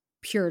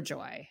 Pure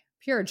joy.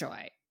 Pure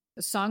joy.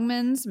 The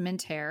Songman's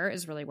mint hair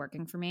is really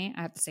working for me.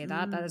 I have to say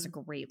that. That is a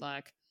great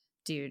look.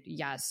 Dude,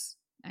 yes.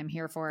 I'm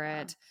here for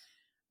it.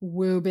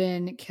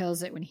 Woobin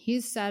kills it when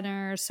he's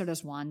center. So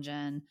does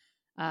Wonjin.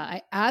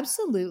 I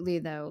absolutely,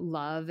 though,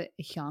 love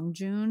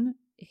Hyungjun.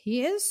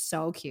 He is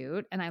so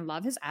cute. And I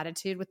love his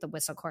attitude with the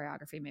whistle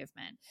choreography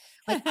movement.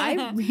 Like,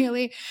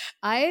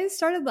 I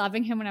started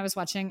loving him when I was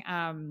watching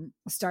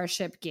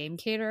Starship Game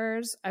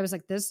Caterers. I was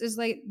like, this is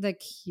like the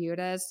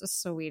cutest, the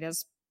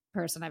sweetest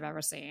person I've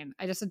ever seen.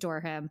 I just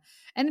adore him.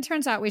 And it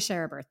turns out we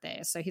share a birthday.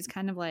 So he's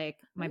kind of like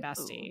my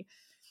bestie.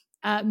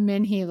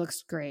 Minhee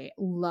looks great.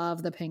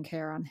 Love the pink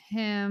hair on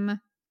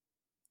him.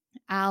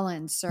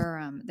 Alan,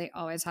 Surim, they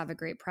always have a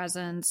great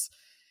presence.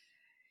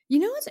 You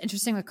know what's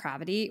interesting with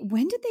Gravity?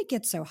 When did they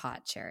get so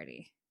hot,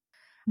 Charity?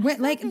 I feel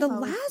like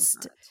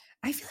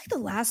the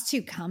last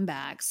two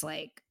comebacks,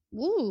 like,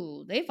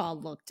 ooh, they've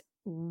all looked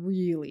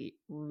really,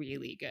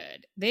 really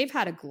good. They've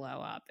had a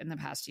glow up in the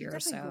past year or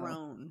so.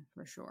 Grown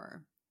for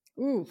sure.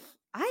 Oof.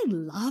 I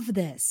love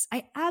this.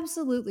 I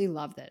absolutely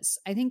love this.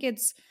 I think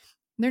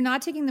they're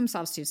not taking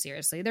themselves too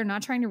seriously. They're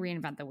not trying to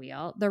reinvent the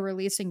wheel. They're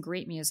releasing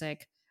great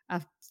music,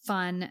 a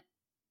fun,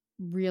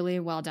 really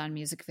well done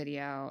music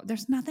video.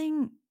 There's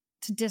nothing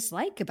to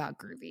dislike about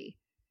Groovy.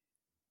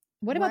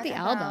 What about the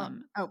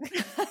album? Oh,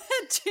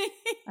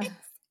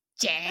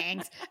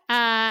 Jinx.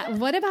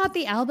 What about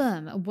the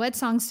album? What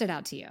song stood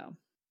out to you?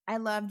 I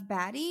loved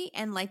Baddie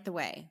and Light the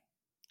Way.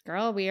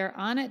 Girl, we are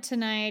on it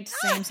tonight.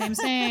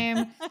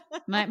 Same.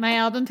 My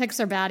album picks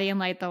are Baddie and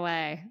Light the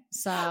Way.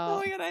 So,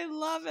 oh my God, I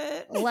love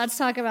it. Let's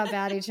talk about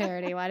Baddie,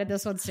 Charity. Why did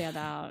this one stand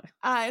out?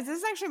 This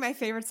is actually my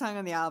favorite song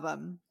on the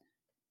album.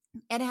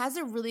 It has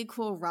a really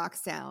cool rock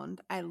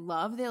sound. I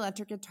love the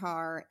electric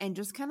guitar and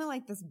just kind of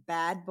like this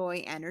bad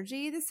boy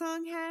energy the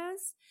song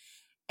has.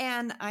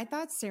 And I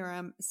thought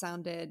Surim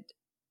sounded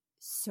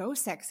so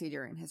sexy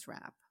during his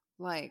rap.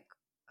 Like,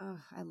 oh,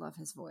 I love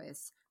his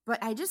voice.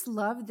 But I just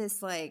love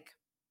this, like,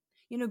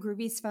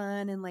 Groovy's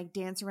fun and like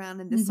dance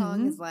around. And this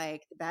song is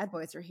like, the bad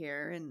boys are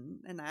here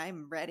and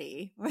I'm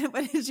ready.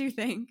 What did you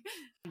think?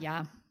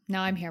 Yeah. No,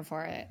 I'm here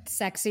for it.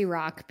 Sexy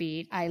rock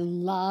beat. I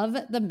love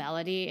the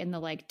melody in the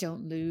like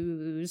don't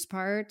lose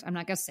part. I'm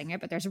not going to sing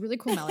it, but there's a really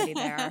cool melody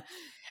there.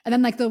 And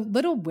then like the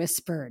little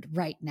whispered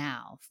right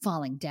now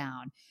falling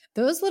down.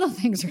 Those little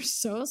things are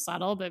so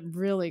subtle, but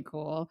really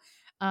cool.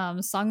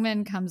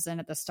 Songmin comes in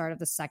at the start of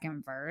the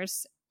second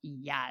verse.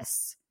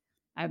 Yes.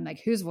 I'm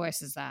like, whose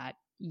voice is that?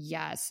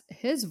 Yes,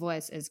 his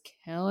voice is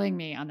killing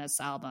me on this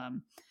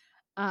album.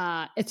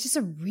 It's just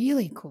a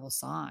really cool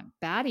song.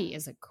 Baddie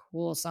is a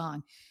cool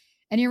song.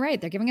 And you're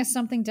right, they're giving us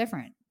something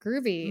different.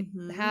 Groovy,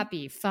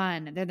 happy,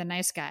 fun. They're the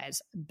nice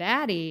guys.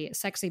 Baddie,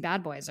 sexy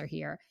bad boys are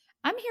here.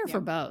 I'm here for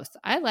both.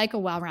 I like a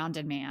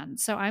well-rounded man.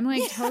 So I'm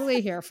like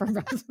totally here for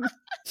both.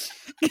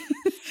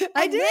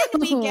 I do.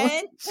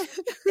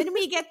 Then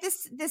we get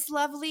this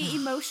lovely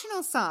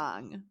emotional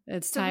song.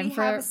 It's so time we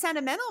for have a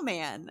sentimental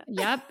man.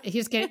 Yep.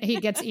 He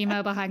gets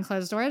emo behind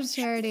closed doors,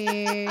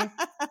 Charity.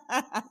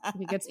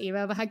 He gets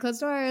emo behind closed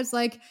doors.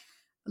 Like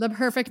the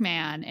perfect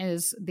man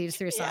is these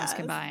three songs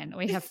combined.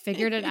 We have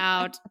figured it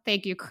out.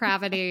 Thank you,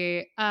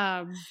 Gravity.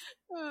 I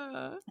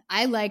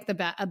like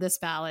this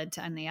ballad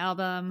to end the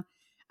album.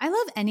 I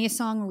love any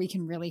song where we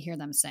can really hear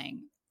them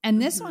sing.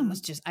 And this one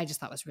was I just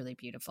thought was really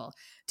beautiful.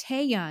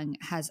 Taeyoung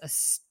has a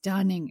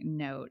stunning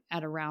note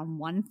at around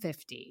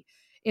 150.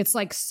 It's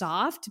like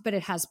soft, but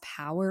it has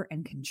power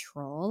and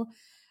control.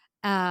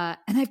 And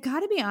I've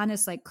got to be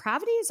honest, like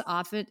Gravity is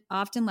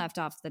often left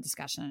off the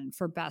discussion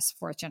for best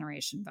fourth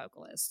generation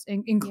vocalists,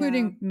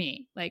 including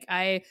me. Like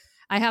I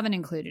haven't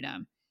included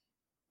them.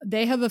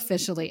 They have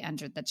officially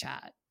entered the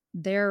chat.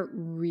 They're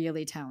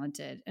really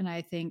talented. And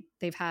I think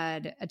they've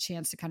had a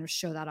chance to kind of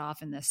show that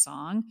off in this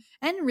song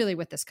and really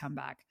with this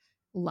comeback.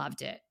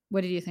 Loved it. What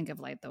did you think of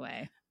Light the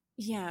Way?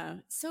 Yeah,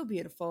 so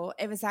beautiful.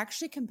 It was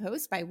actually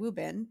composed by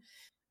Woobin.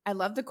 I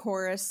love the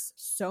chorus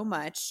so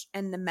much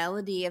and the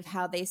melody of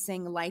how they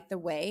sing Light the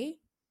Way.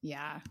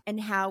 Yeah. And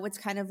how it's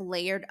kind of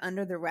layered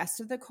under the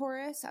rest of the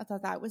chorus. I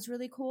thought that was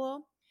really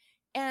cool.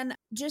 And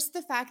just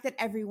the fact that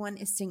everyone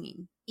is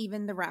singing,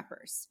 even the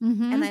rappers.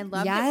 And I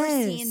love that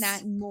we're seeing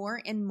that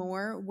more and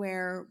more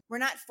where we're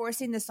not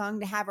forcing the song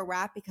to have a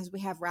rap because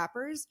we have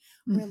rappers.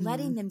 We're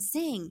letting them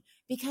sing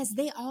because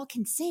they all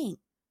can sing.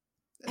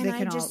 And they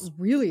can all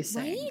really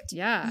sing. Right?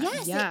 Yeah.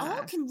 Yes, they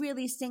all can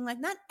really sing.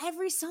 Like not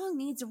every song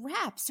needs a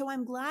rap. So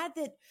I'm glad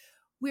that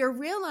we're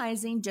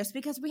realizing just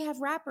because we have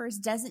rappers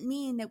doesn't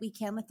mean that we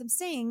can't let them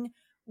sing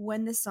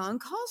when the song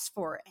calls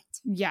for it.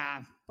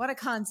 Yeah. What a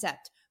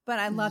concept. But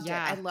I loved it.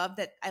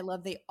 I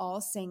love they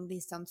all sing. They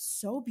sound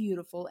so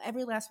beautiful.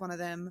 Every last one of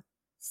them.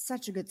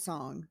 Such a good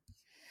song.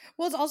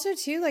 Well, it's also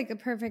too like a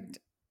perfect,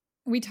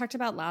 we talked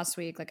about last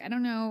week. Like, I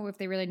don't know if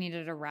they really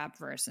needed a rap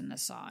verse in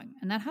this song.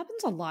 And that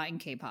happens a lot in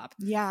K-pop.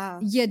 Yeah.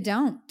 You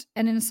don't.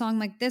 And in a song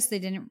like this, they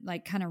didn't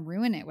like kind of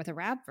ruin it with a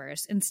rap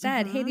verse.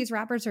 Instead, hey, these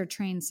rappers are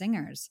trained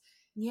singers.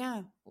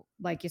 Yeah.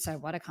 Like you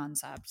said, what a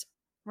concept.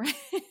 Right.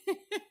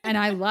 And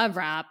I love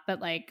rap,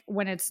 but like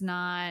when it's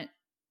not,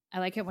 I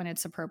like it when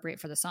it's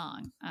appropriate for the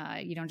song.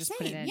 You don't just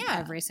put it in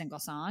every single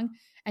song.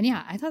 And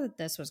yeah, I thought that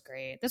this was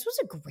great. This was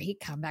a great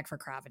comeback for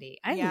Gravity.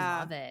 I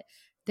love it.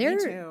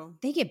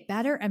 They get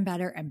better and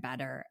better and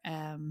better.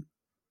 And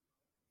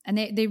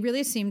they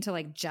really seem to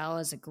like gel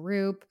as a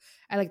group.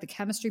 I like the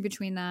chemistry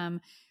between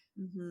them.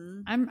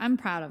 I'm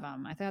proud of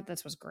them. I thought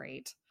this was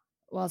great.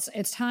 Well,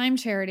 it's time,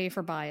 Charity,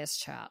 for bias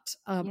chat.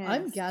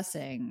 I'm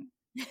guessing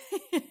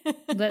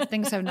that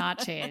things have not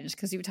changed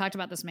because you talked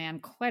about this man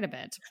quite a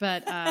bit,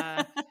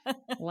 but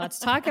let's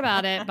talk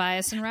about it.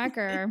 Bias and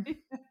Wrecker.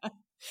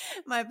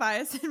 My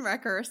bias and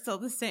Wrecker are still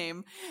the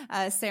same.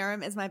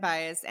 Serum is my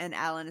bias and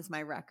Alan is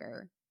my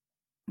Wrecker.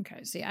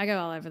 Okay, see, I go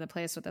all over the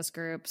place with this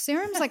group.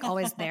 Serum's like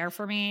always there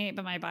for me,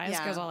 but my bias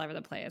goes all over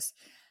the place.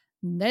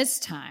 This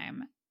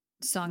time,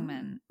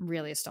 Sungmin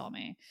really stole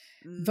me.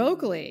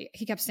 Vocally,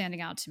 he kept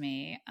standing out to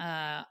me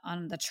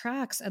on the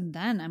tracks, and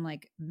then I'm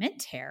like,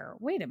 Mid-Tear,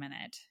 wait a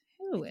minute,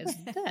 who is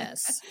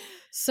this?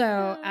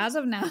 So as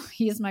of now,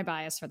 he's my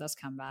bias for this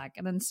comeback.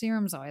 And then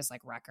Serum's always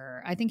like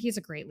Wrecker. I think he's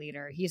a great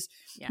leader.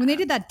 When they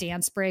did that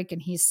dance break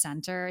and he's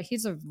center,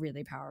 he's a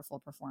really powerful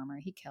performer.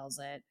 He kills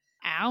it.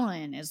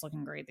 Alan is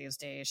looking great these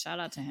days. Shout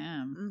out to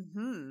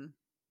him.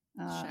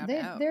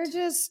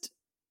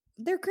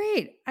 They're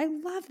great. I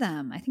love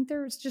them. I think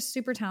they're just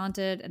super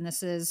talented. And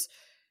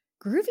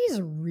Groovy's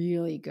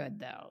really good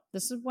though.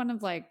 This is one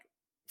of like,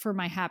 for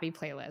my happy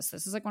playlist,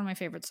 this is like one of my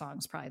favorite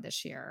songs probably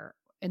this year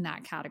in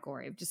that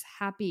category of just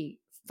happy,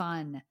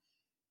 fun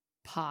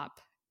pop,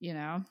 you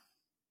know?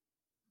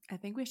 I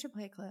think we should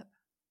play a clip.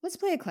 Let's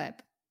play a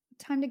clip.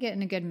 Time to get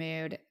in a good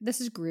mood. This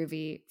is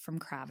Groovy from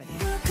Gravity.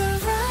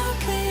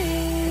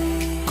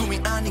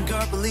 아닌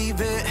걸 believe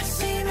it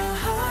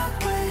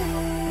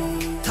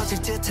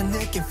터질 듯한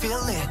느낌 feel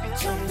it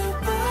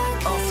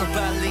어서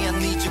빨리 I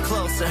need you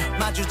closer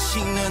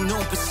마주치는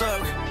눈빛 속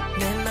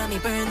내 맘이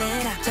burn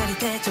it up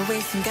짜릿해져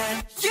이 순간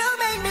You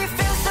make me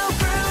feel so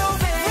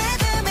groovy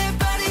Rhythm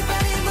body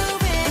body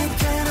moving I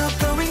cannot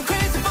going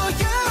crazy for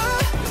you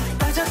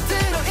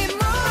빠져들어 이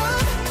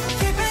mood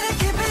Keep it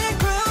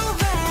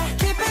groovy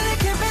Keep it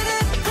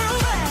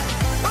groovy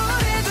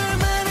우리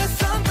둘만의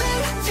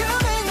something You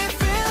make me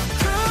feel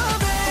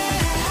groovy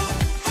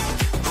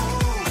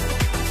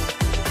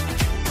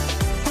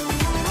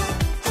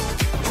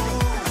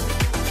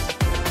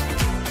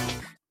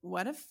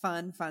What a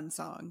fun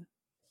song.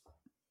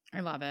 I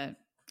love it.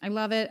 I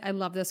love it. I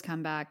love this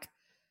comeback.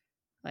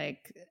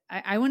 Like,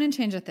 I wouldn't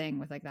change a thing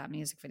with like that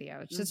music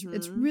video. It's just,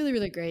 it's really,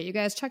 really great. You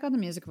guys check out the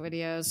music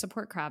videos,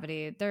 support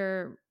Gravity.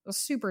 They're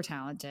super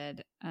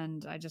talented.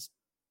 And I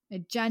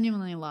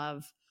genuinely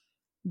love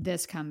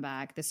this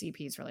comeback. This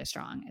EP is really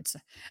strong. It's,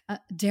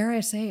 dare I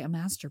say, a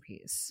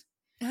masterpiece.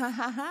 Okay,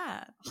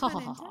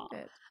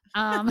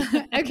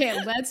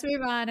 let's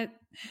move on.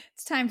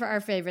 It's time for our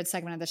favorite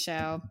segment of the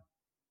show.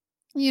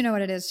 You know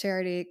what it is,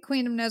 Charity.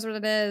 Queendom knows what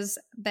it is.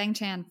 Bang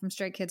Chan from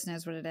Stray Kids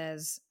knows what it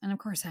is. And of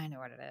course, I know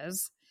what it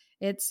is.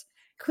 It's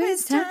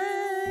quiz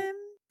time.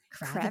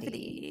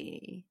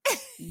 Gravity.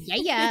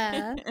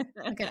 Yeah.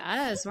 Look at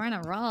us. We're on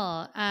a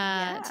roll.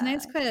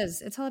 Tonight's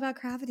quiz, it's all about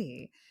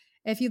gravity.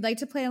 If you'd like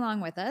to play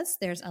along with us,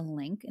 there's a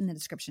link in the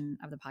description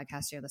of the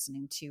podcast you're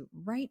listening to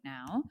right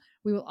now.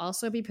 We will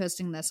also be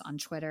posting this on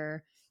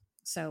Twitter.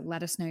 So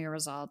let us know your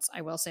results.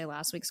 I will say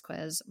last week's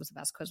quiz was the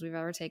best quiz we've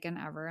ever taken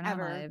ever in our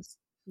lives.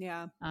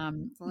 Yeah.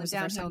 It was the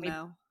first time we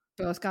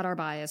both got our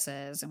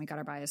biases, and we got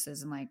our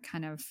biases in like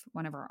kind of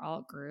one of our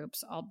alt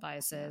groups, alt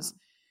biases.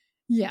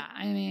 Yeah.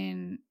 I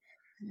mean,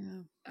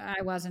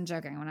 I wasn't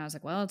joking when I was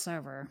like, well, it's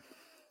over.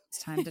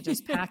 It's time to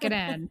just pack it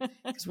in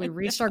because we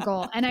reached our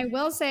goal. And I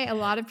will say a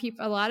lot of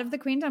the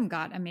Queendom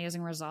got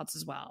amazing results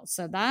as well.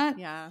 So that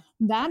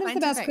is the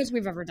best quiz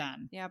we've ever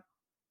done. Yep.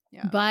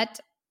 Yeah. But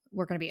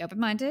we're going to be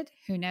open-minded.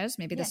 Who knows?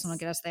 Maybe this one will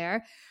get us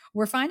there.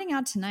 We're finding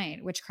out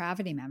tonight which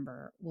Gravity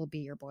member will be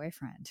your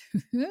boyfriend.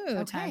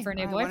 Time for a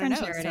new boyfriend,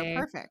 Charity. So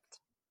perfect.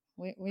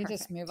 We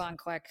just move on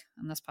quick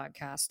on this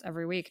podcast.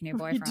 Every week, new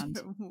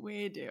boyfriend.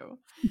 We do.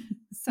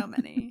 So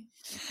many.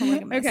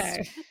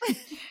 Okay.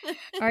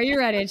 Are you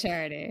ready,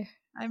 Charity?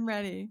 I'm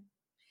ready.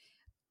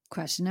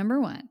 Question number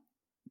 1.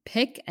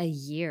 Pick a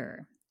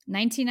year.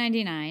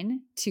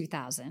 1999,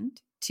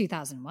 2000,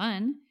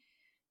 2001,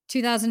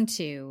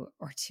 2002,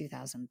 or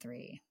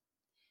 2003.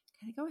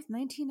 Gotta go with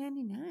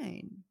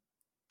 1999.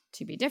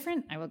 To be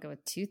different, I will go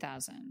with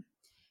 2000.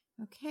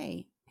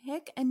 Okay.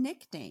 Pick a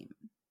nickname.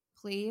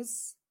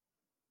 Please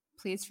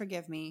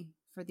forgive me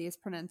for these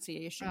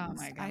pronunciations. Oh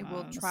my goodness. I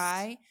will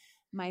try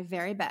my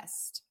very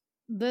best.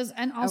 There's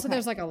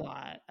like a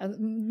lot.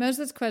 Most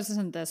of this quiz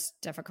isn't this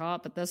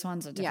difficult, but this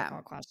one's a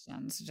difficult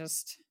question. So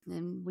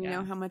and we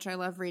know how much I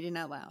love reading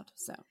out loud.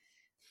 So,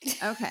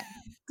 okay.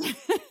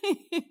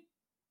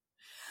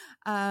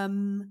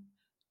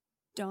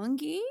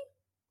 Dongi,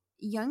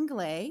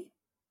 Younglei,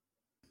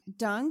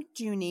 Dong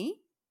Juni,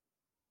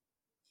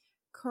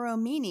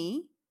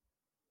 Kuromini,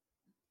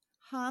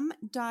 Ham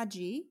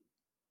Daji,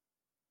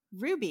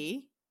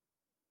 Ruby,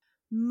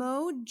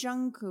 Mo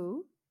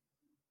Jungku,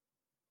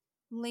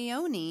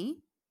 Leonie,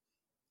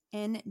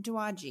 and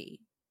Dwaji.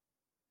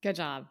 Good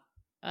job.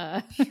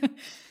 Yeah,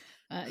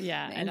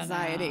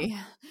 anxiety.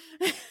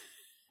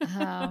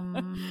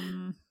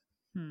 I'm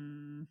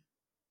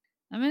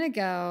gonna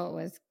go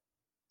with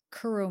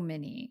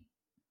Kuromini.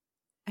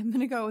 I'm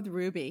gonna go with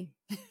Ruby.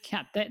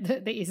 Yeah,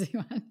 the easy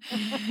one.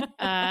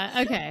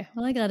 Okay,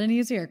 well, I got an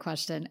easier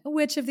question.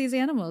 Which of these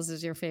animals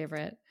is your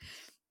favorite?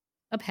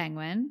 A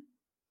penguin,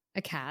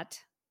 a cat,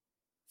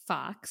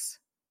 fox,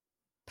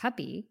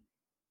 puppy,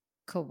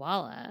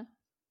 koala,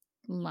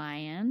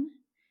 lion,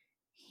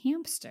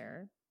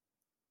 hamster,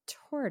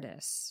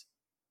 tortoise,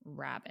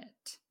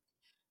 rabbit.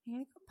 I'm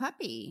gonna go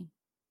puppy.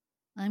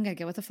 I'm gonna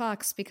go with a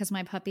fox because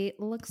my puppy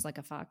looks like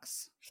a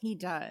fox. He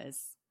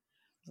does.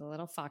 He's a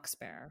little fox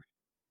bear.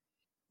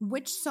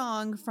 Which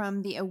song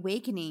from The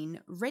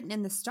Awakening, Written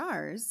in the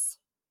Stars,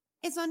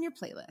 is on your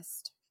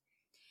playlist?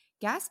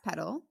 Gas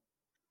Pedal,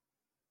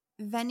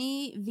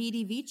 Veni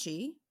Vidi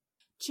Vici,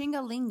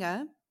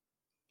 Chingalinga,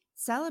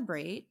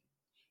 Celebrate,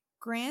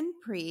 Grand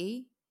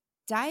Prix,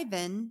 Dive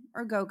In,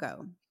 or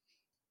Go-Go?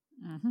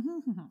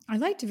 I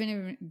liked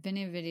Veni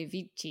Vidi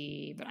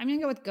Vici, but I'm going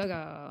to go with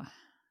Go-Go.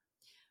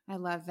 I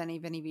love Veni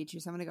Vidi Vici,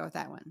 so I'm going to go with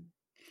that one.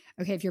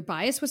 Okay, if your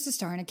bias was to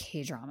star in a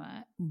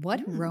K-drama,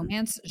 what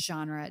romance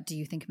genre do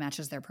you think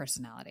matches their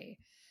personality?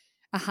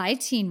 A high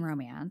teen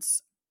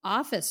romance,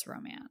 office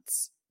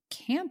romance,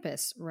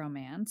 campus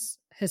romance,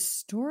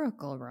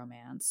 historical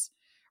romance,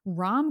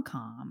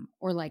 rom-com,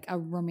 or like a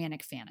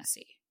romantic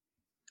fantasy?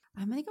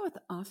 I'm going to go with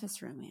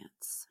office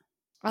romance.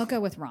 I'll go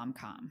with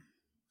rom-com.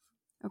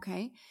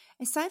 Okay.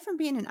 Aside from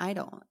being an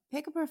idol,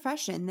 pick a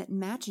profession that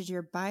matches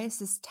your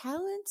bias's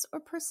talents or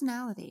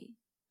personality.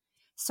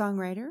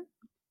 Songwriter,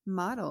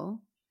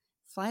 model,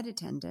 flight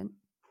attendant,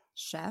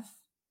 chef,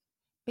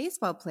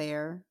 baseball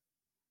player,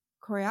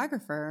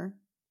 choreographer,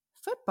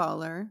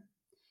 footballer,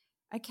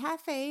 a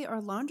cafe or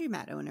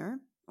laundromat owner,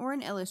 or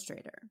an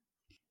illustrator.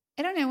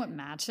 I don't know what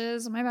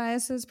matches my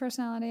bias's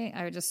personality.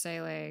 I would just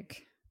say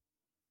like,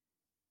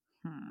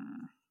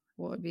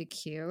 what would be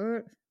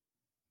cute?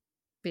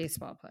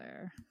 Baseball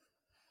player.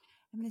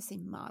 I'm going to say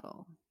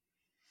model.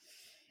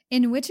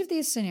 In which of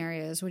these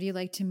scenarios would you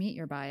like to meet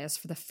your bias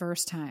for the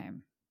first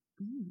time?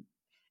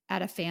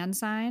 At a fan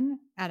sign,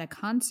 at a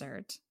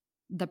concert,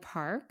 the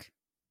park,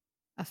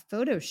 a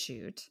photo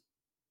shoot,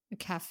 a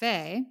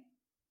cafe,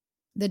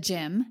 the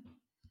gym,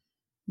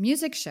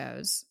 music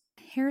shows,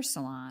 hair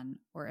salon,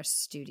 or a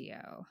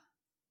studio?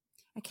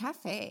 A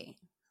cafe.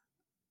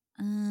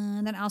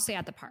 Then I'll say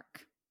at the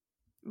park.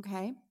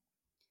 Okay.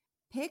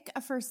 Pick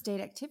a first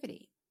date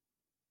activity.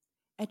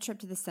 A trip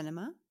to the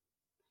cinema,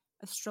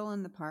 a stroll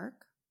in the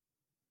park,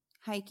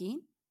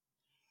 hiking,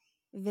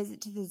 a visit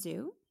to the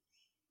zoo,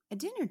 a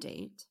dinner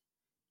date,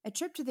 a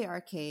trip to the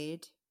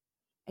arcade,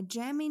 a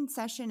jamming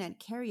session at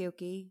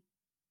karaoke,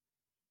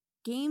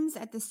 games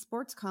at the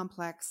sports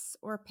complex,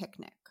 or a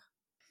picnic.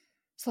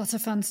 There's lots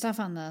of fun stuff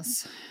on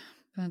this,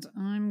 but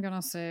I'm going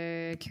to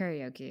say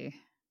karaoke.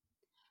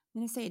 I'm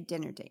going to say a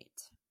dinner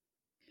date.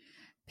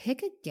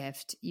 Pick a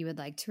gift you would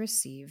like to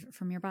receive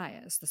from your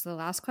bias. This is the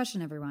last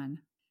question, everyone.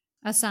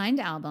 A signed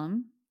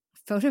album,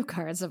 photo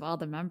cards of all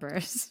the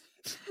members,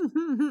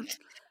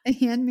 a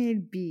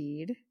handmade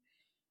bead,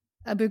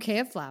 a bouquet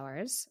of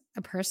flowers,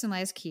 a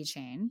personalized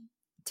keychain,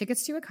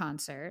 tickets to a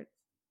concert,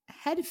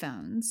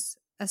 headphones,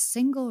 a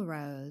single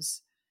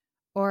rose,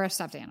 or a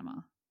stuffed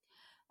animal.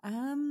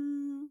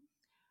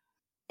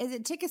 Is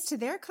it tickets to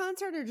their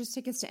concert or just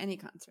tickets to any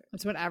concert?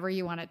 It's whatever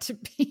you want it to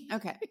be.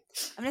 Okay.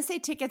 I'm going to say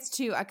tickets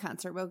to a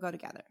concert. We'll go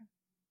together.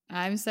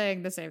 I'm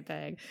saying the same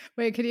thing.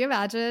 Wait, could you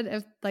imagine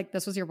if like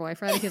this was your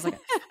boyfriend? He's like,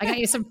 I got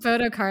you some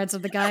photo cards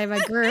of the guy in my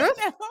group.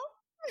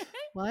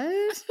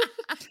 What?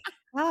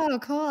 Oh,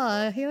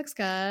 cool. He looks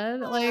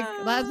good. Like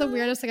that's the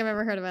weirdest thing I've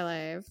ever heard in my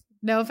life.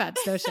 No offense,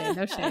 no shade,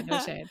 no shade,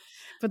 no shade.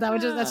 But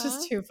that's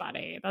just too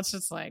funny. That's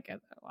just like,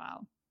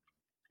 wow.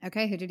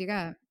 Okay, who did you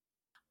get?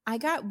 I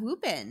got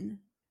Woobin.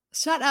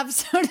 Shut up.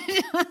 So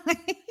did I.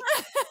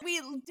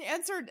 We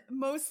answered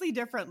mostly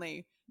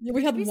differently.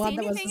 We had one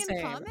that was the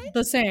same.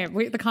 The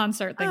same. The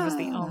concert thing was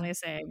the only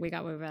same. We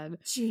got Woobin.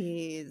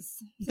 Jeez.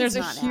 There's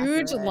a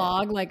huge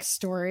log like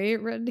story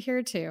written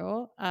here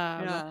too.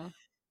 Yeah.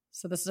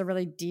 So this is a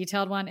really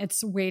detailed one.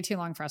 It's way too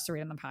long for us to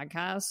read on the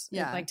podcast.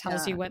 Yeah, it like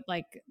tells you what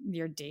like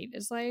your date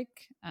is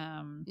like.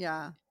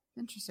 Yeah.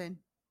 Interesting.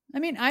 I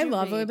mean, I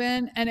love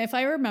Woobin, and if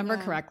I remember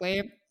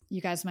correctly,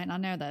 you guys might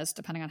not know this,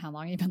 depending on how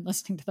long you've been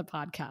listening to the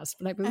podcast,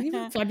 but I believe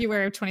in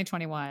February of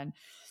 2021,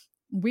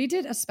 we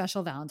did a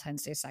special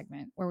Valentine's Day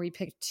segment where we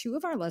picked 2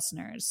 of our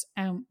listeners,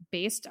 and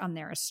based on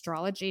their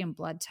astrology and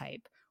blood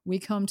type, we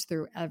combed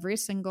through every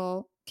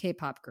single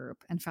K-pop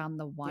group and found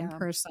the one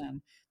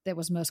person that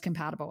was most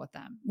compatible with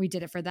them. We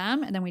did it for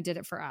them, and then we did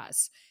it for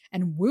us.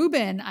 And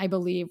Woobin, I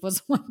believe,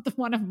 was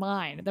one of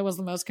mine that was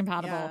the most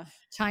compatible. Yeah.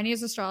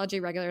 Chinese astrology,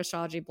 regular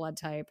astrology, blood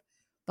type,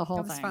 the whole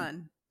thing. That was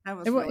fun. That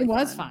was it really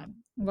was fun.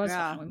 It was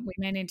fun. We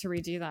may need to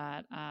redo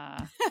that.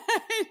 I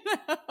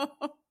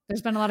know.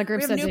 There's been a lot of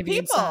groups that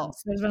debuted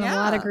since. There's been a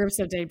lot of groups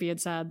that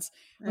debuted since.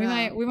 We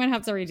might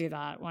have to redo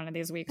that one of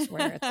these weeks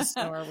where it's a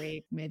slower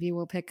week. Maybe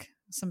we'll pick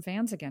some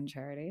fans again,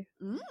 Charity.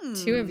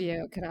 2 of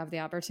you could have the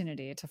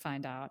opportunity to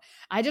find out.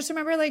 I just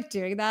remember like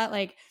doing that.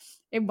 Like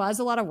it was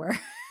a lot of work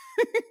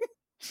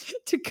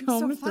to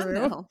comb through.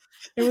 Though.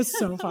 It was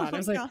so fun. It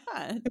was like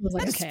it was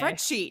like a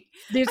spreadsheet.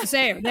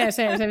 Same.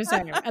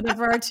 And then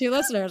for our 2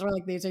 listeners, we're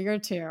like, these are your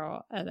 2.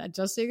 And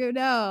just so you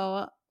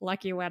know,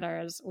 lucky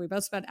winners. We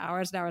both spent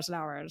hours and hours and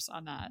hours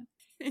on that.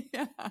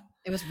 Yeah.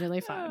 It was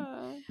really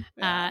fun.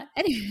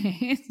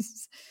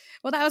 Anyways,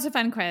 well, that was a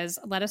fun quiz.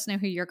 Let us know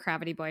who your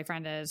gravity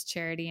boyfriend is.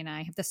 Charity and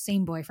I have the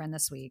same boyfriend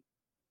this week.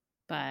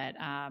 But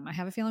I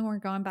have a feeling we're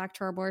going back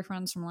to our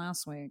boyfriends from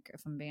last week,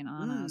 if I'm being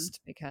honest,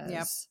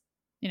 because,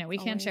 we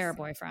can't share a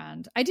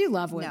boyfriend. I do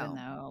love Woobin,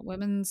 though.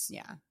 Woobin's,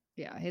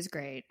 yeah, he's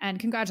great. And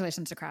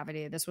congratulations to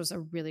Gravity. This was a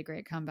really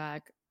great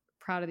comeback.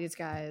 Proud of these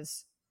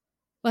guys.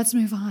 Let's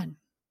move on.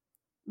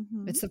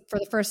 Mm-hmm. It's for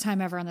the first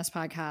time ever on this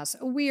podcast,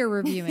 we are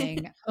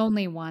reviewing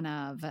only one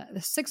of the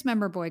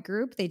 6-member boy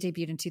group. They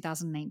debuted in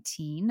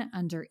 2019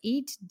 under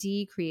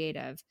 8D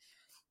Creative.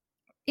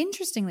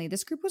 Interestingly,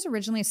 this group was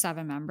originally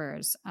 7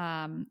 members.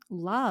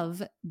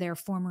 Love, their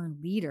former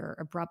leader,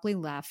 abruptly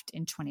left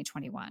in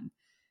 2021.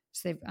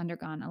 So they've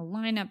undergone a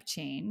lineup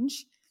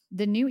change.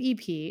 The new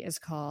EP is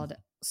called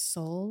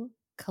Soul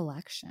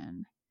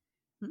Collection.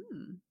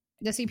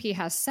 This EP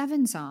has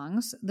 7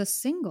 songs. The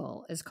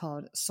single is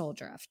called Soul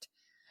Drift.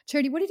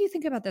 Charity, what did you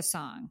think about this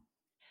song?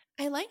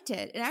 I liked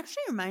it. It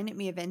actually reminded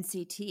me of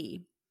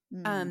NCT.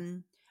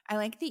 I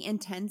like the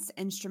intense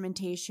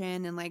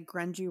instrumentation and like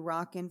grungy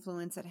rock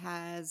influence it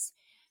has.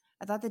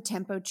 I thought the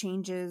tempo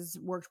changes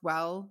worked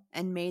well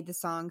and made the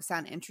song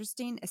sound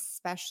interesting,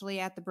 especially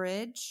at the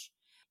bridge.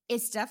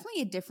 It's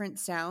definitely a different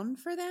sound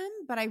for them,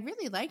 but I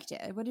really liked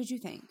it. What did you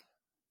think?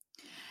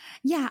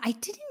 Yeah, I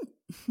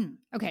didn't.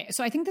 Okay,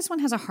 so I think this one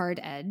has a hard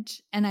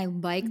edge, and I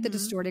like the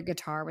distorted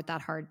guitar with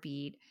that hard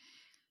beat.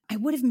 I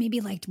would have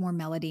maybe liked more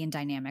melody and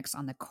dynamics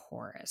on the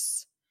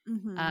chorus.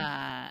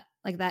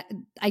 Like that,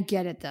 I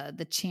get it.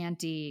 The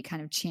chanty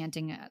kind of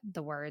chanting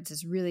the words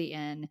is really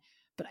in,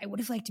 but I would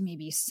have liked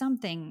maybe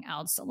something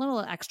else, a little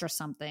extra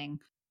something.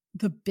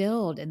 The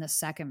build in the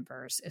second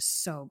verse is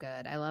so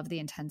good. I love the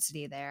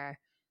intensity there.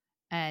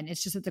 And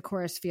it's just that the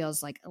chorus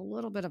feels like a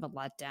little bit of a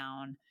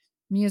letdown.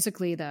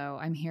 Musically, though,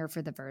 I'm here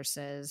for the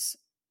verses.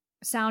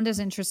 Sound is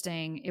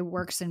interesting. It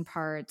works in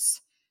parts.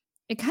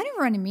 it kind of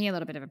reminded me a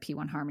little bit of a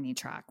P1 Harmony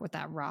track with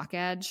that rock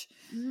edge.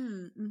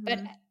 Mm-hmm. But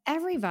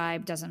every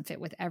vibe doesn't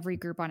fit with every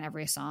group on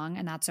every song,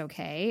 and that's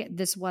okay.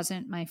 This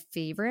wasn't my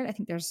favorite. I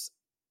think there's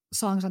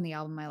songs on the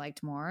album I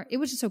liked more. It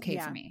was just okay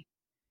for me.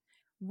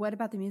 What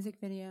about the music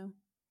video?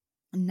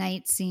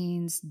 Night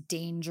scenes,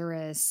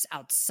 dangerous,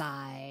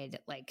 outside,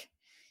 like,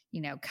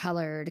 you know,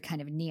 colored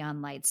kind of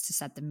neon lights to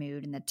set the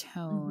mood and the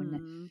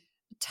tone.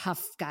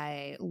 Tough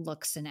guy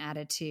looks and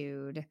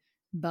attitude.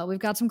 But we've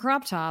got some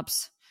crop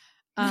tops.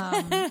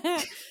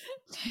 The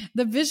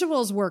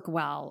visuals work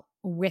well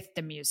with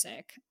the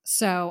music.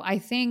 So I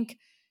think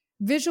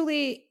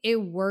visually it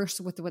works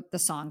with what the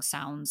song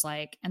sounds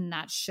like, and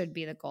that should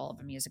be the goal of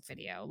a music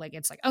video. Like,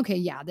 it's like, okay,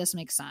 yeah, this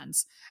makes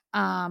sense.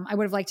 I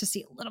would have liked to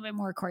see a little bit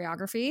more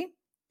choreography.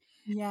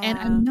 Yeah. And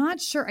I'm not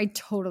sure I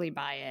totally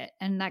buy it.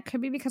 And that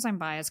could be because I'm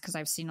biased because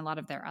I've seen a lot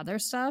of their other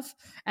stuff.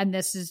 And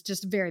this is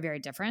just very, very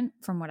different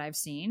from what I've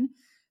seen.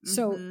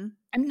 So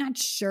I'm not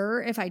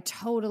sure if I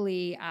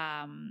totally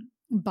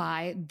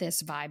buy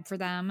this vibe for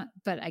them,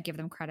 but I give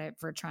them credit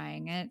for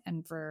trying it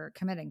and for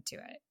committing to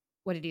it.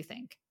 What did you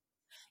think?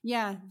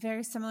 Yeah,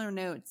 very similar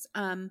notes.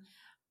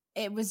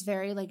 It was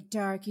very like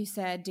dark, you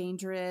said,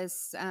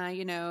 dangerous.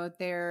 You know,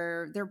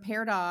 they're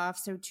paired off.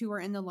 So 2 are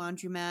in the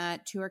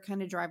laundromat, 2 are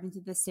kind of driving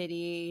to the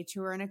city,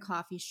 2 are in a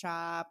coffee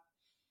shop.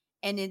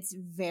 And it's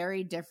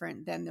very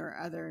different than their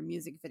other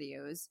music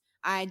videos.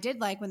 I did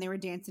like when they were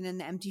dancing in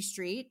the empty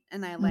street,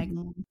 and I liked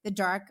the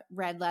dark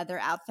red leather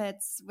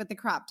outfits with the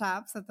crop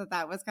tops. I thought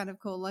that was kind of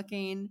cool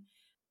looking.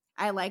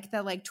 I like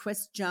the like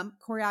twist jump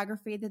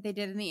choreography that they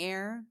did in the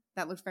air.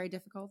 That looked very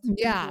difficult.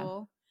 Yeah.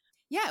 Cool.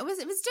 Yeah, it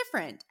was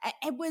different.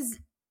 I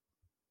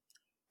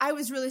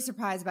was really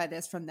surprised by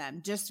this from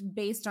them, just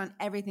based on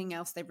everything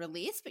else they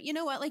released. But you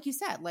know what? Like you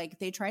said, like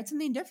they tried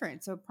something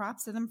different. So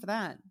props to them for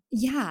that.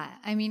 Yeah.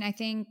 I mean, I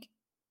think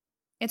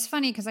it's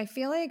funny because I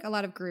feel like a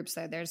lot of groups,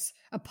 though, there's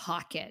a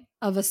pocket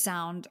of a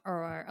sound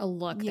or a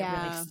look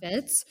that really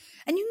fits.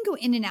 And you can go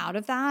in and out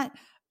of that,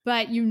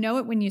 but you know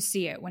it when you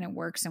see it, when it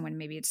works and when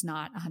maybe it's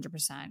not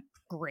 100%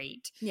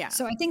 great. Yeah.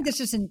 So I think this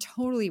just didn't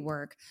totally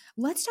work.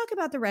 Let's talk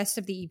about the rest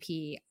of the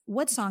EP.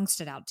 What songs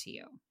stood out to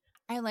you?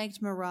 I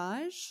liked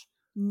Mirage,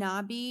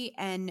 Nabi,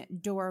 and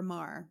Dora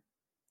Maar.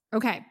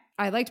 Okay.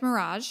 I liked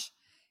Mirage,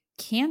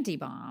 Candy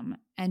Bomb,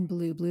 and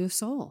Blue Blue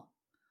Soul.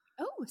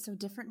 Oh, so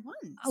different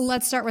ones.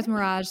 Let's start with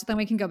Mirage, then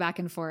we can go back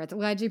and forth.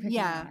 Why'd you pick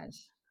Mirage?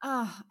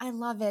 Oh, I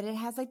love it. It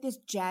has like this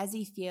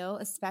jazzy feel,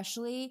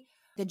 especially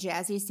the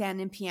jazzy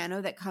sound and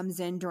piano that comes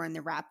in during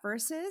the rap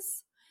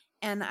verses.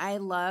 And I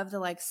love the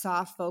like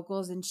soft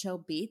vocals and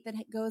chill beat that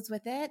goes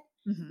with it.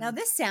 Now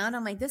this sound,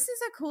 I'm like, this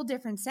is a cool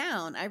different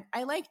sound.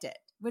 I liked it.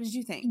 What did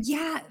you think?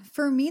 Yeah,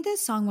 for me,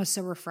 this song was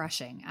so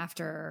refreshing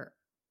after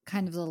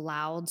kind of the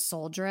loud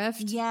soul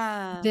drift.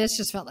 Yeah. This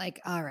just felt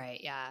like, all right,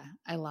 yeah,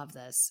 I love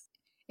this.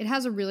 It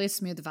has a really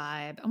smooth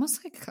vibe,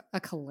 almost like a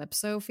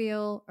calypso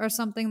feel or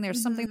something.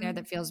 There's something there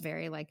that feels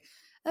very like,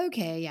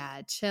 okay,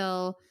 yeah,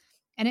 chill.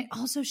 And it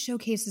also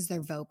showcases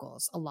their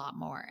vocals a lot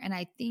more. And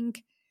I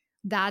think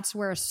that's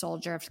where Soul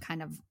Drift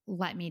kind of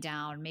let me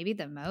down maybe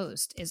the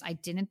most, is I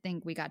didn't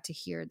think we got to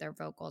hear their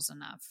vocals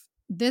enough.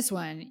 This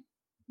one,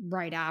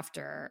 right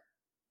after,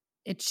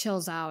 it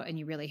chills out and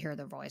you really hear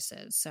their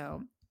voices.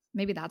 So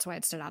maybe that's why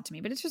it stood out to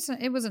me. But it's just,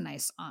 it was a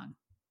nice song.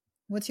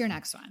 What's your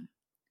next one?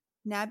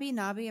 Nabi,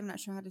 I'm not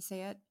sure how to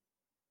say it.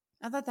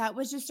 I thought that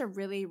was just a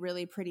really,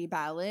 really pretty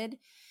ballad.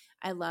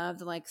 I love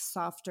the like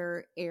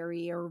softer,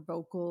 airier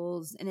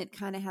vocals, and it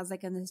kind of has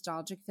like a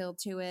nostalgic feel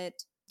to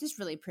it. Just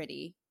really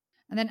pretty.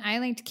 And then I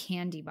liked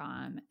Candy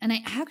Bomb. And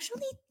I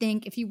actually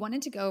think if you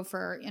wanted to go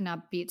for an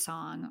upbeat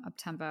song,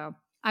 up-tempo,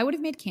 I would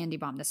have made Candy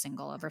Bomb the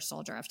single over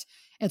Soul Drift.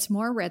 It's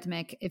more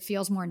rhythmic. It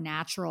feels more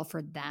natural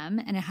for them,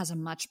 and it has a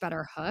much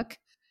better hook.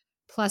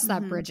 Plus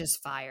that bridge is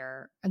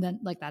fire. And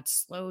then like that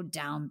slowed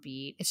down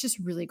beat. It's just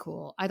really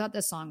cool. I thought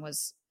this song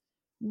was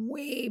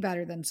way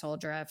better than Soul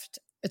Drift.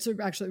 It's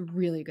actually a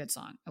really good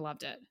song. I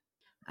loved it.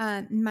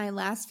 My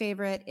last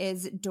favorite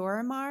is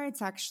Dora Maar.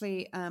 It's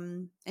actually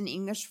an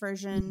English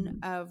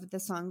version of the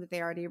song that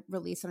they already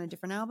released on a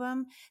different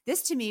album.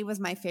 This to me was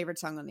my favorite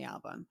song on the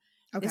album.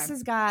 Okay. This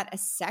has got a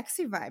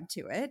sexy vibe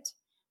to it.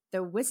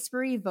 The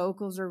whispery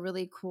vocals are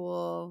really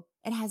cool.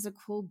 It has a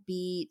cool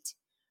beat.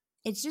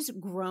 It's just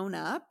grown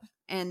up.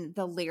 And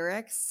the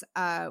lyrics,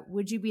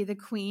 would you be the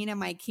queen of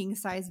my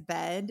king-size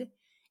bed?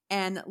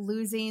 And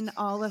losing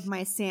all of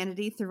my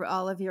sanity through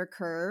all of your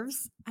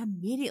curves,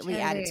 immediately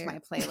add it to my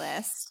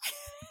playlist.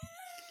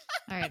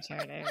 All right,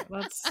 Charity.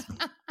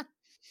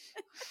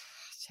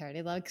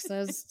 Charity likes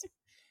those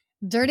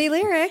dirty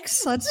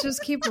lyrics. Let's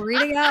just keep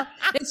reading out.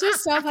 It's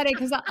just so funny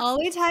because the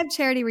only time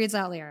Charity reads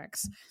out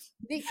lyrics,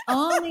 the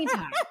only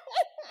time,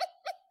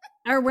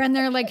 are when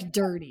they're like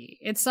dirty.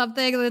 It's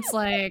something that's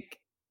like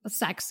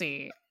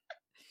sexy.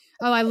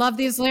 Oh, I love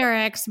these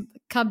lyrics.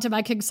 Come to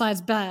my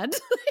king-size bed.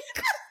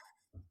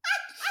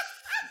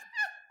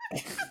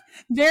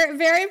 Very,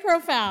 very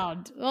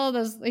profound. Oh,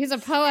 he's a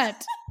poet.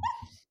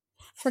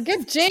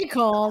 Forget J.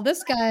 Cole.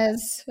 This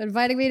guy's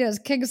inviting me to his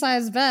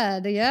king-size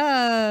bed.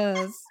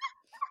 Yes.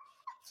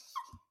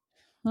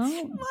 Well, Why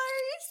are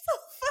you so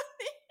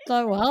funny?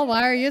 so, well,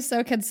 why are you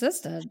so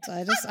consistent?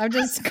 I'm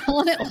just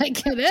calling it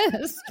like it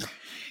is.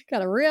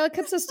 Got a real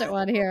consistent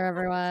one here,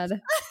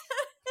 everyone.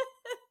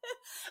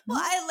 Well,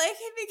 I like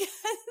it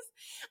because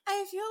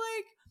I feel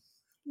like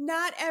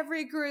not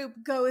every group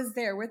goes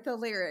there with the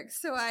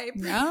lyrics. So I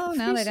No,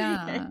 they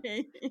don't.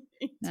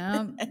 appreciate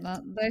No,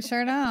 they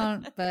sure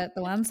don't. But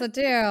the ones that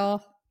do,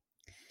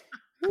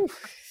 whew.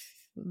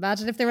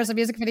 Imagine if there was a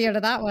music video to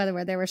that one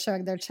where they were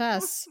showing their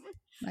chests.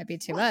 Might be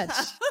too much.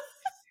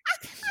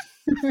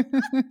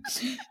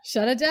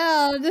 Shut it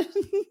down.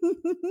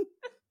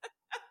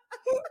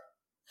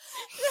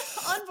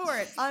 On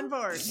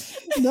board.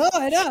 No,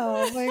 I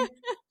know. Like,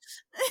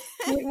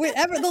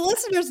 the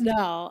listeners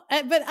know,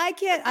 but I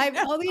can't. I'm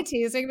only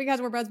teasing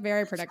because we're both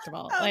very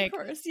predictable. Of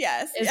course,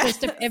 yes. It's yes.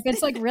 just if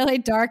it's like really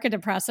dark and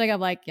depressing, I'm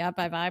like, yep,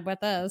 I vibe with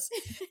this.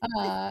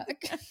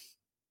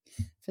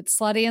 If it's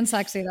slutty and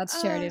sexy,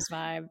 that's Charity's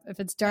vibe. If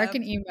it's dark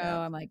and emo,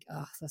 I'm like,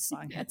 oh, this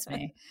song hits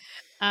me.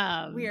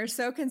 We are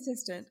so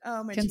consistent.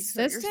 Oh my,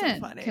 consistent, you're so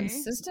funny.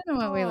 Consistent in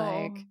what we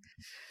like.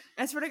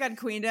 I swear to God,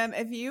 Queendom,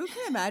 if you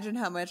can imagine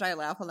how much I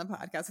laugh on the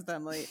podcast with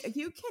Emily,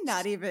 you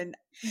cannot even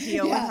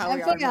deal with how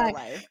we are in real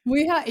life.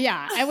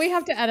 And we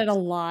have to edit a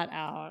lot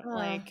out.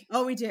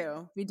 We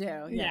do.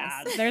 Yes.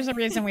 Yeah, there's a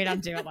reason we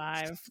don't do it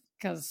live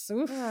because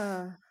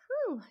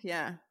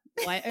yeah,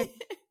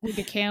 we'd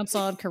be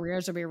canceled,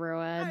 careers would be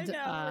ruined.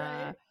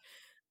 I know,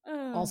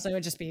 right? Also,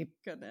 it'd just be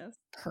goodness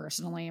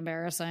personally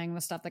embarrassing,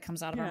 the stuff that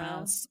comes out of our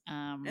mouths.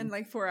 And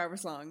like 4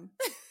 hours long.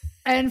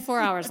 And 4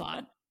 hours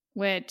long,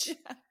 which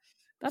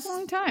that's a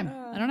long time.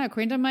 I don't know.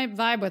 Queendom might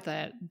vibe with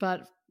it,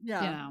 but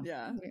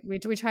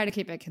we try to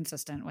keep it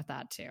consistent with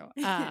that too.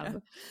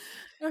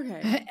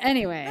 Okay.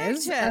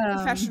 Anyways,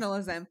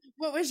 professionalism.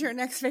 What was your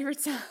next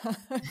favorite song?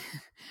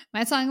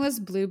 My song was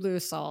Blue Blue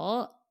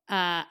Soul.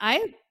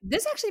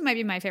 This actually might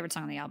be my favorite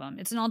song on the album.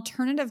 It's an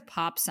alternative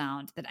pop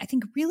sound that I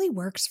think really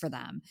works for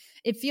them.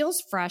 It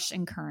feels fresh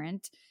and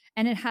current,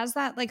 and it has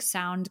that like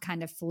sound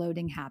kind of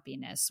floating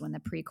happiness when the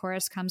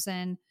pre-chorus comes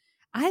in.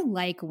 I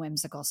like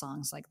whimsical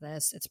songs like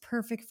this. It's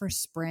perfect for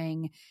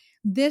spring.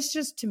 This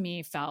just to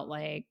me felt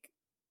like,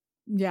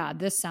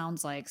 this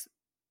sounds like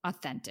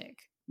authentic.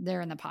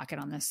 They're in the pocket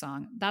on this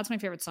song. That's my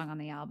favorite song on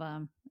the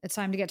album. It's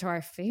time to get to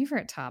our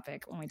favorite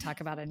topic when we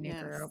talk about a new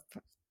group.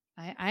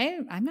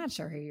 I'm not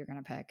sure who you're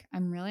going to pick.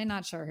 I'm really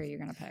not sure who you're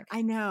going to pick.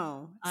 I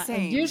know. I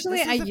usually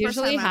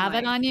have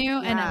it on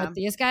you. And with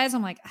these guys,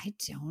 I'm like, I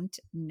don't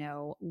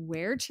know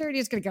where Charity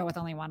is going to go with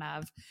only one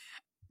of.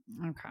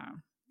 Okay.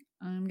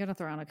 I'm going to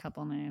throw out a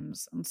couple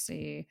names and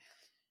see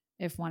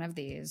if one of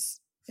these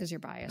is your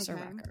bias or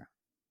wrecker.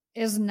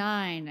 Is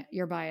 9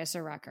 your bias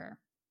or wrecker?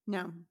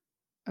 No.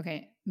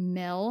 Okay.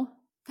 Mill.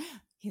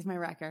 He's my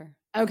wrecker.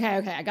 Okay.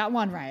 I got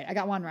one right.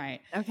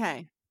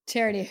 Okay.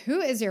 Charity,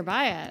 who is your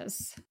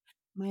bias?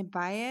 My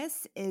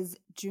bias is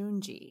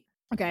Junji.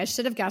 Okay, I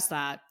should have guessed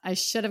that.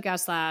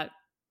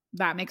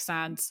 That makes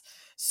sense.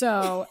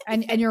 So,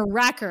 and your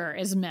wrecker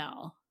is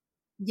Mill.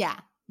 Yeah.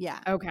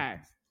 Okay.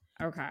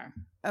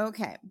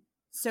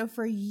 So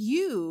for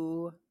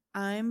you,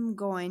 I'm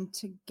going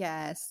to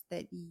guess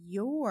that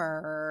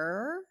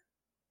your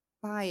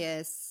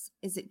bias,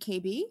 is it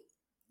KB?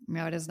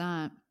 No, it is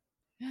not.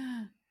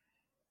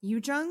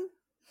 Yoojung?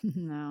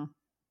 No.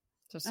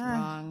 Just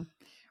wrong.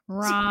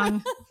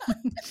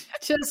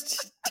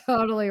 Just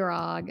totally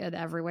wrong in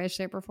every way,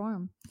 shape, or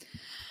form.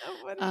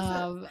 What is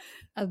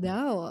it?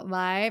 No,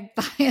 my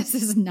bias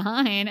is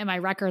 9 and my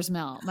wrecker's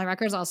Mill. My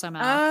wrecker's also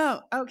Mill.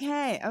 Oh,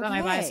 okay. But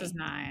my bias is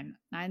 9.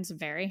 9's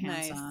very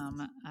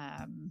handsome.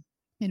 Nice.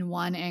 In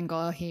one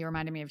angle, he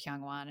reminded me of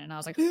Hyungwon, and I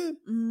was like, that's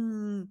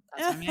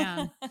my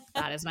man.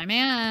 That is my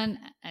man.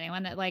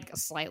 Anyone that like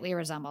slightly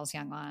resembles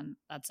Hyungwon,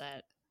 that's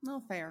it.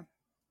 No, fair.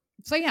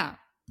 So yeah.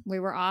 We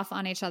were off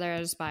on each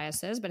other's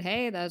biases, but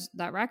hey,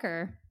 that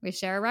wrecker. We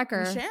share a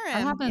wrecker. We share him.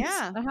 That happens.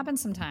 Yeah. That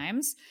happens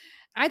sometimes.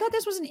 I thought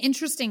this was an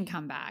interesting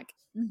comeback.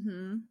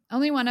 Mm-hmm.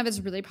 Only One Of is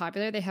really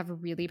popular. They have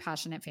really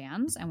passionate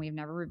fans, and we've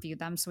never reviewed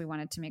them, so we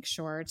wanted to make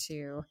sure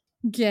to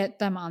get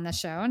them on the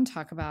show and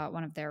talk about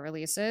one of their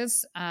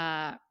releases.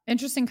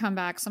 Interesting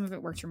comeback. Some of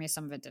it worked for me,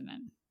 some of it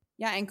didn't.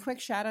 Yeah, and quick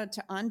shout out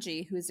to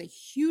Anji, who's a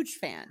huge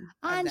fan.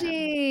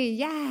 Anji,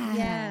 yeah.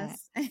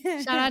 Yes.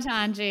 Shout out to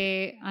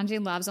Anji. Anji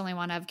loves Only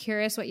One Of.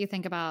 Curious what you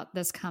think about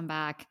this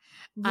comeback.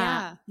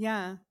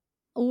 Yeah.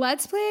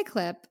 Let's play a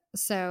clip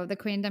so the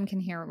Queendom can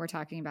hear what we're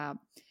talking about.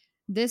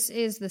 This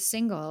is the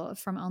single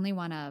from Only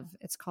One Of.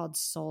 It's called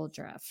Soul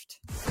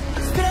Drift.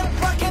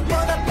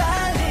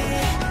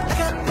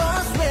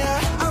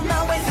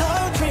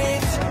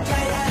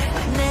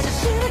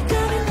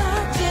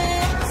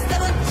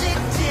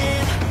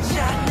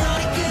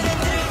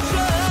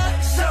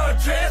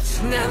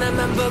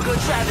 나만 보고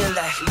driving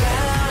like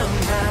round,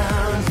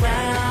 round,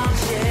 round,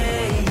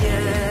 yeah,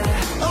 yeah.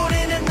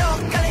 우리는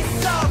엇갈린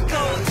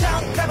circle,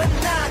 정답은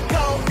나고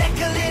내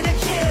끌리는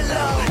길로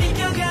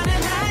비껴가는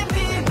high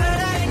beat, but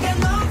I got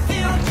no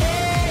feel,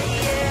 yeah,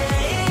 yeah,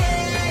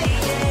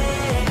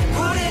 yeah.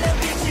 우리는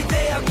빛이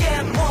되어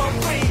get more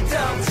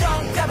freedom,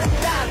 정답은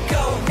나고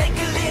내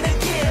끌리는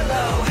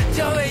길로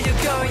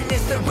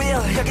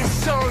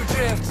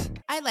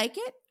like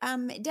it.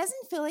 It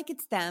doesn't feel like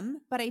it's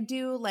them, but I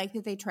do like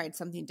that they tried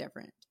something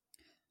different.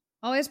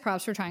 Always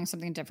props for trying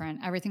something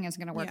different. Everything isn't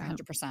going to work Yeah.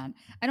 100%.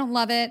 I don't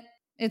love it.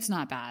 It's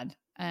not bad.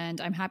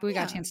 And I'm happy we got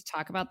a Yeah. chance to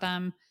talk about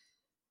them.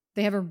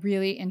 They have a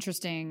really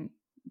interesting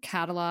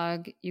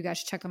catalog. You guys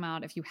should check them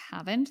out if you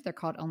haven't. They're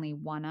called Only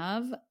One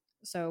Of.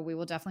 So we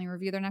will definitely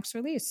review their next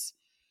release.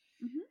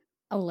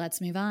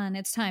 Let's move on.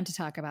 It's time to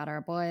talk about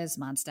our boys,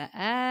 Monsta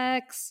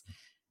X.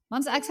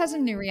 Monsta X has a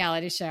new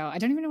reality show. I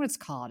don't even know what it's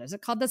called. Is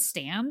it called The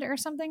Stand or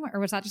something? Or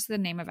was that just the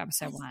name of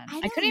episode 1?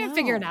 I couldn't even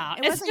figure it out.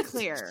 It wasn't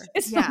clear.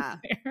 It's not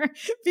fair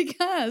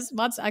because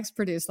Monsta X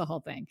produced the whole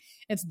thing.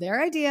 It's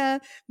their idea.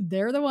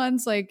 They're the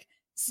ones like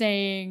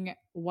saying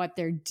what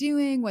they're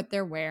doing, what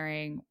they're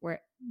wearing,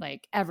 where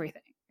like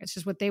everything. It's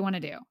just what they want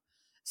to do.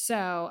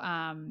 So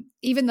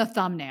even the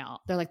thumbnail,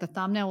 they're like, the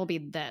thumbnail will be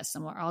this,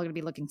 and we're all going to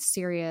be looking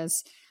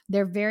serious.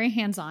 They're very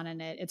hands-on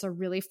in it. It's a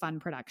really fun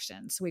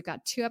production. So we've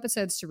got 2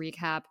 episodes to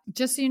recap.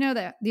 Just so you know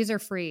that these are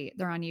free.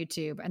 They're on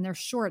YouTube, and they're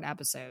short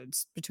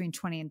episodes between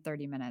 20 and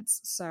 30 minutes.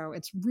 So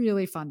it's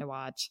really fun to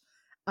watch.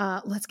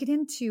 Let's get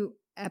into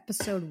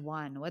episode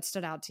 1. What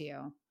stood out to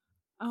you?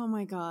 Oh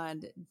my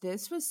God.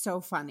 This was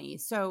so funny.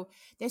 So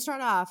they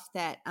start off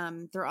that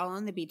they're all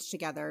on the beach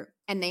together,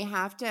 and they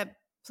have to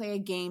play a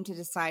game to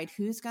decide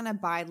who's going to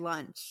buy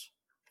lunch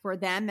for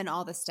them and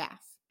all the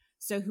staff.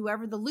 So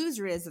whoever the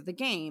loser is of the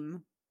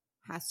game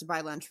has to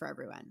buy lunch for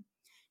everyone.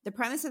 The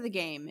premise of the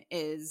game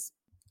is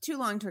too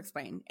long to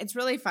explain. It's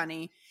really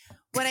funny.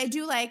 What I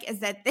do like is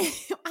that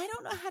I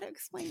don't know how to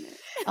explain it.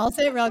 I'll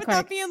say it real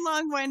without quick. being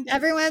long-winded.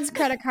 Everyone's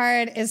credit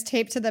card is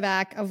taped to the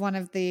back of one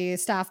of the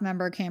staff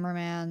member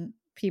cameraman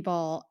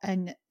people,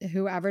 and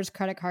whoever's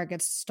credit card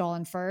gets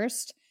stolen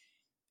first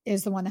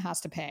is the one that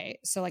has to pay.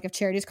 So like if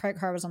Charity's credit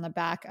card was on the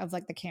back of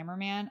like the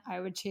cameraman, I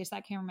would chase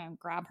that cameraman,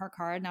 grab her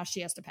card. Now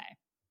she has to pay.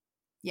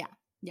 Yeah.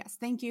 Yes.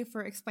 Thank you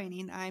for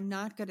explaining. I'm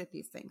not good at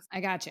these things.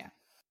 I got you.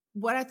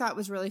 What I thought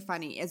was really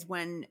funny is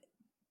when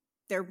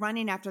they're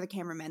running after the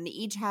cameraman, they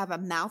each have a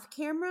mouth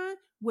camera,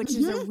 which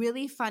is a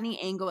really funny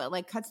angle. It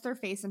like cuts their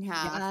face in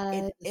half.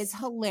 It is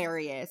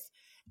hilarious.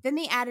 Then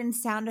they add in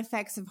sound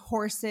effects of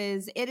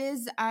horses.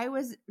 I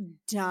was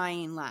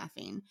dying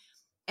laughing.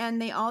 And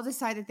they all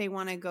decide that they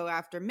want to go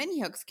after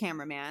Minhyuk's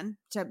cameraman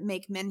to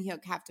make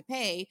Minhyuk have to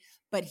pay,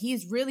 but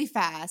he's really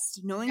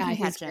fast. No one can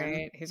catch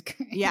him. He's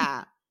great.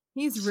 Yeah,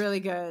 he's really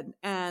good.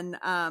 And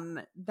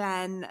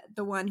then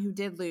the one who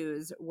did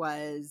lose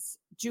was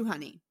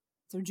Juhani.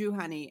 So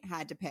Juhani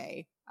had to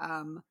pay.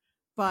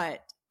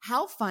 But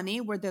how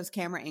funny were those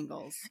camera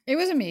angles? It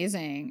was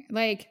amazing.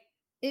 Like,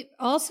 it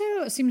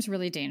also seems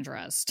really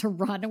dangerous to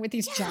run with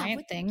these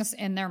giant things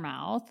in their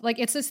mouth. Like,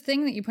 it's this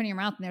thing that you put in your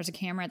mouth and there's a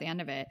camera at the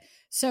end of it.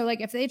 So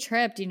like if they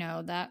tripped,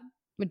 that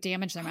would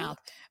damage their mouth.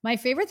 My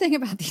favorite thing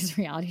about these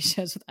reality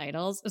shows with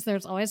idols is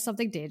there's always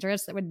something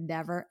dangerous that would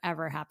never,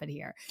 ever happen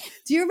here.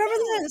 Do you remember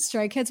the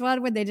Stray Kids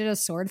one when they did a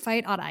sword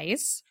fight on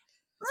ice?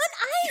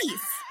 On ice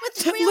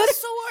with a real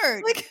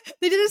sword. Like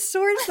they did a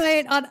sword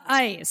fight on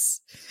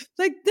ice.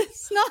 Like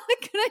that's not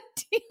a good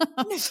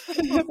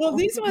idea. Well,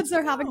 these ones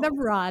are having them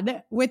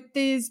run with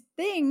these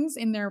things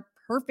in their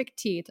perfect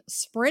teeth,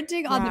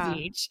 sprinting on the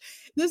beach.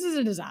 This is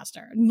a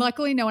disaster.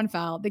 Luckily, no one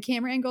fell. The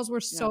camera angles were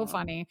so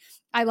funny.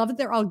 I love that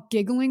they're all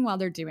giggling while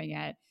they're doing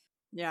it.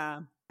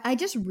 Yeah. I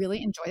just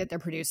really enjoy that they're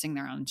producing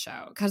their own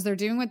show because they're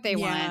doing what they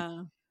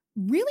want.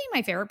 Really,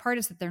 my favorite part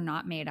is that they're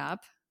not made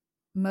up.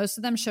 Most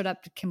of them showed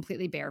up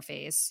completely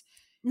bareface.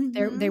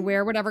 They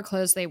wear whatever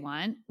clothes they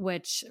want,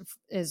 which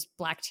is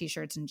black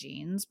t-shirts and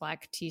jeans,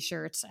 black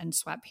t-shirts and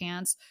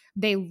sweatpants.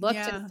 They looked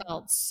and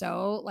felt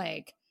so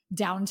like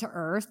down to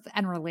earth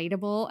and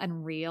relatable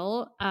and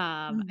real.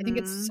 I think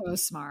it's so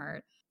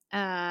smart.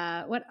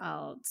 What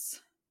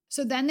else?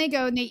 So then they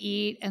go and they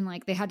eat, and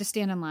like they had to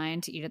stand in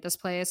line to eat at this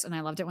place. And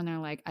I loved it when they're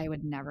like, I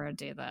would never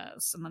do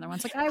this. And the other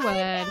one's like, I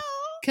would.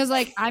 Because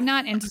like I'm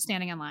not into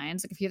standing in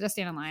lines. Like if you have to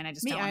stand in line, I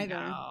just don't want to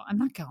go. I'm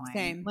not going.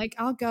 Same. Like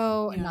I'll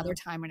go another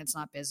time when it's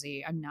not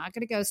busy. I'm not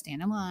going to go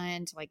stand in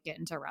line to like get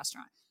into a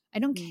restaurant. I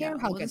don't care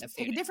how good the food is.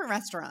 Pick a different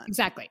restaurant.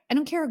 Exactly. I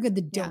don't care how good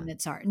the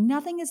donuts are.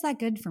 Nothing is that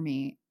good for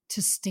me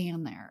to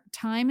stand there.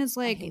 Time is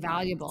like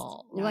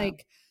valuable.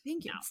 Like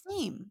thank you.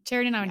 Same.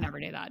 Charity and I would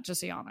never do that.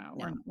 Just so y'all know,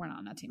 we're not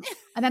on that team.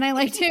 And then I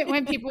liked it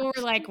when people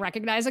were like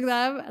recognizing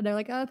them and they're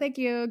like, "Oh, thank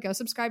you. Go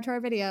subscribe to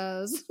our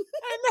videos."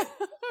 I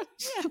know.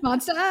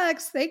 Monsta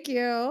X, thank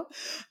you.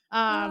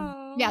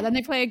 Yeah. Then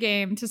they play a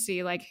game to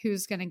see like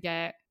who's gonna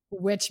get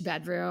which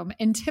bedroom.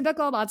 In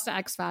typical Monsta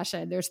X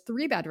fashion, there's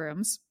 3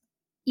 bedrooms.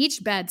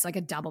 Each bed's like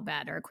a double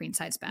bed or a queen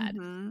size bed.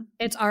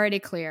 It's already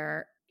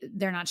clear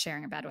they're not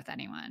sharing a bed with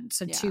anyone.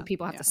 So 2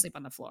 people have to sleep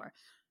on the floor.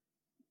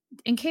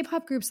 In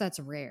K-pop groups,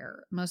 that's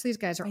rare. Most of these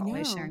guys are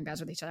always sharing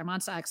beds with each other.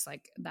 Monsta X,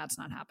 like, that's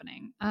not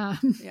happening.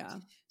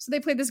 So they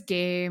played this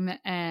game,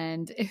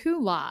 and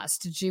who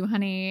lost?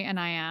 Juhani and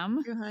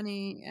I.M?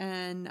 Juhani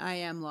and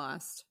I.M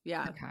lost.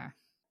 Yeah. Okay.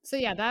 So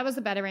yeah, that was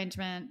the bed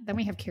arrangement. Then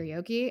we have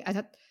karaoke. I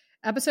thought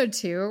episode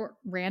 2,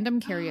 random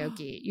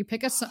karaoke. You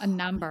pick a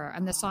number,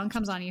 and the song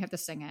comes on, you have to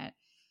sing it.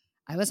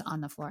 I was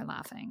on the floor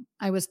laughing.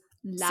 I was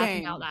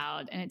laughing Same. out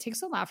loud. And it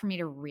takes a lot for me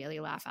to really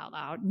laugh out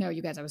loud. No,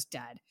 you guys, I was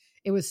dead.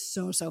 It was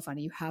so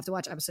funny. You have to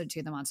watch episode 2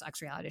 of the Monsta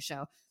X reality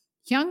show.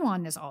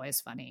 Hyungwon is always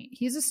funny.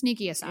 He's a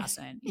sneaky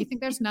assassin. You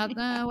think there's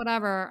nothing,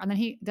 whatever. And then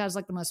he does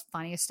like the most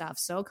funniest stuff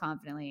so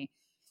confidently.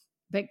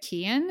 But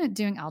Kian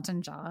doing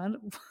Elton John.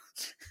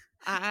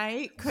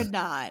 I could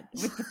not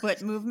with the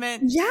foot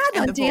movement. Yeah,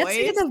 and the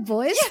dancing and the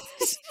voice.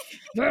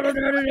 What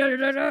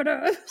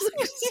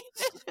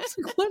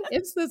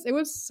is this? It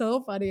was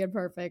so funny and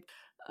perfect.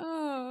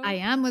 Oh. I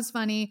Am was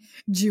funny.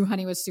 Ju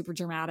Honey was super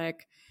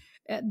dramatic.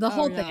 The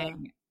whole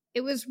thing.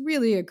 It was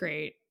really a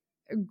great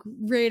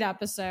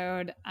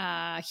episode.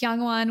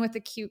 Hyungwon with the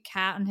cute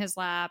cat on his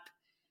lap.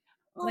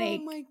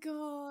 Like, oh my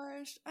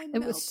gosh.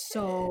 It was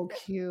so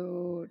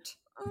cute.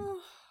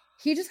 Oh.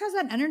 He just has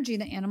that energy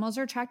that animals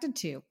are attracted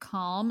to.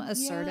 Calm,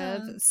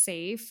 assertive,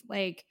 safe.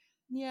 Like,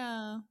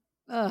 yeah.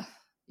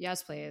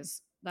 Yes,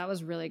 please. That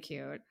was really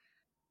cute.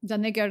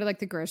 Then they go to like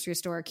the grocery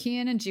store.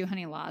 Kian and Ju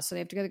Honey lost, so they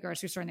have to go to the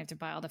grocery store and they have to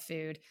buy all the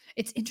food.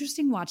 It's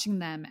interesting watching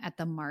them at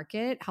the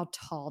market, how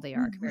tall they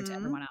are compared to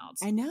everyone else.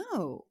 I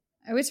know.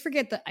 I always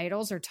forget that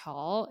idols are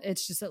tall.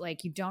 It's just that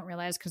like you don't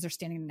realize because they're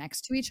standing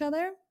next to each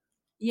other.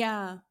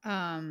 Yeah.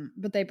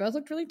 But they both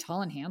looked really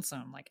tall and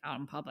handsome, like out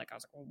in public. I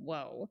was like,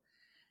 whoa.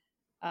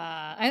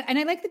 And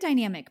I like the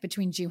dynamic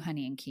between Ju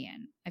Honey and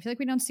Kian. I feel like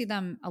we don't see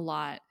them a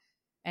lot.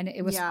 And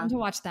it was fun to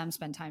watch them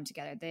spend time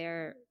together.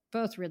 They're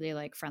both really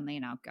like friendly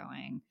and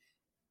outgoing.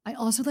 I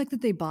also like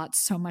that they bought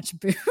so much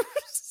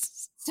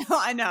booze. So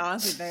I know.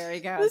 There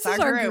you go. This is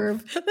our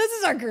group. This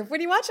is our group.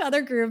 When you watch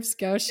other groups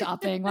go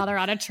shopping while they're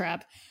on a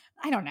trip,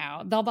 I don't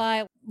know. They'll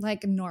buy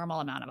like a normal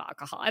amount of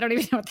alcohol. I don't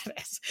even know what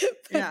that is.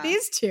 But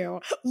these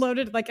two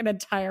loaded like an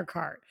entire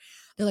cart.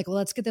 They're like, well,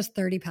 let's get this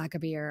 30 pack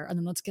of beer. And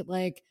then let's get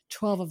like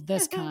 12 of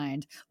this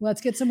kind.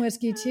 Let's get some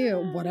whiskey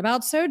too. What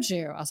about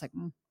soju? I was like,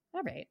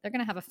 all right. They're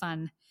going to have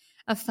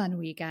a fun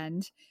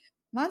weekend.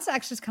 Monsta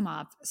X just come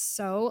off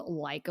so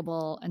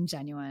likable and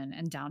genuine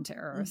and down to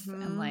earth.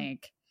 And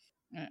like,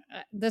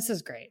 this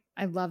is great.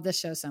 I love this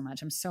show so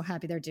much. I'm so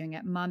happy they're doing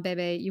it.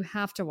 Monbebe, you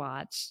have to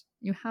watch.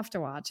 You have to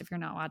watch if you're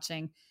not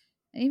watching.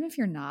 And even if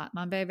you're not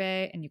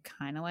Monbebe and you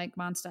kind of like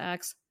Monsta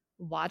X,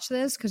 watch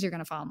this because you're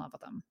going to fall in love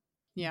with them.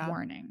 Yeah.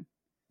 Warning.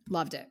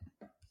 Loved it.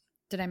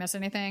 Did I miss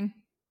anything?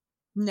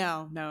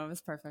 No, it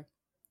was perfect.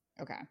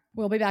 Okay.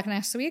 We'll be back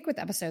next week with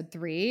episode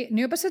 3.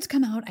 New episodes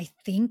come out, I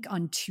think,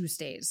 on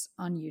Tuesdays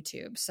on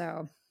YouTube.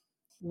 So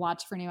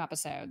watch for new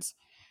episodes.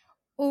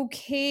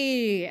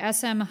 Okay.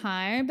 SM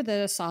Hybe,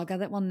 the saga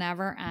that will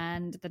never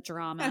end. The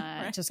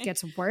drama Right. just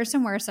gets worse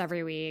and worse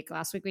every week.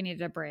 Last week we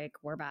needed a break.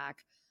 We're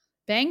back.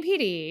 Bang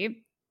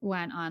PD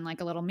went on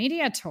like a little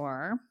media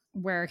tour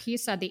where he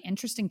said the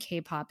interest in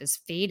K-pop is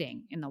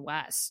fading in the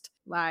West.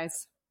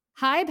 Lies.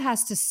 Hybe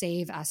has to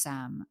save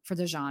SM for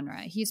the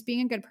genre. He's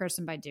being a good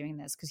person by doing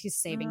this because he's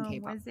saving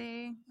K-pop. Was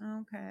he?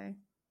 Okay.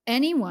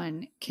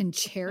 Anyone can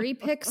cherry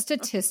pick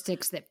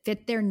statistics that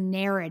fit their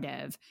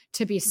narrative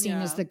to be seen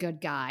as the good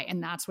guy.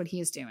 And that's what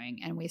he's doing.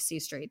 And we see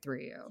straight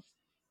through you.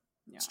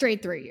 Yeah.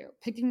 Straight through you.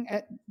 Picking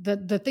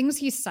the things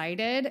he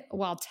cited,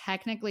 while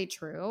technically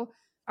true,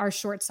 are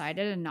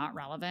short-sighted and not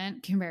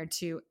relevant compared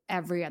to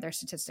every other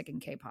statistic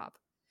in K-pop.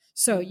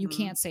 So you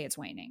can't say it's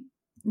waning.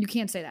 You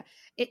can't say that.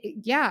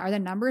 Are the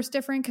numbers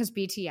different because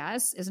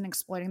BTS isn't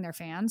exploiting their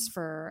fans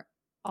for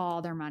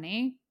all their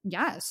money?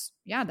 Yes.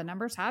 Yeah, the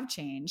numbers have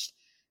changed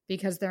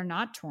because they're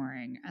not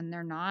touring and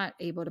they're not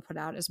able to put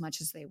out as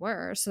much as they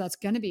were. So that's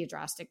going to be a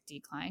drastic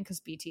decline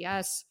because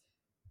BTS,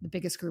 the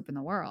biggest group in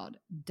the world.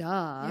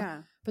 Duh.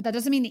 Yeah. But that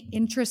doesn't mean the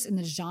interest in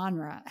the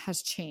genre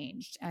has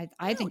changed.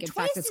 I think, in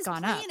fact, it's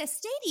gone up. In a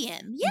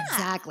stadium. Yeah.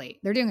 Exactly.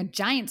 They're doing a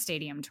giant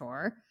stadium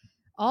tour.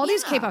 All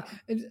these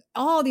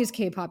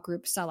K-pop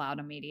groups sell out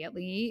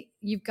immediately.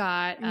 You've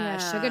got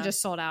Suga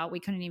just sold out. We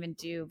couldn't even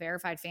do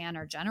Verified Fan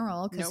or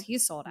General because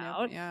he's sold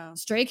out. Yeah.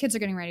 Stray Kids are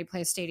getting ready to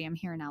play a stadium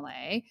here in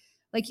LA.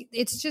 Like,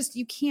 it's just,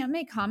 you can't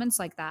make comments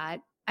like that.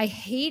 I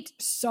hate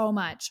so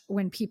much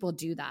when people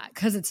do that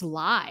because it's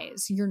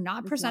lies. You're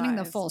not presenting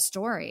the full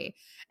story.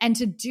 And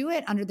to do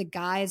it under the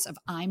guise of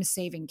I'm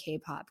saving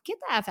K-pop, get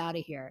the F out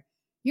of here.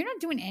 You're not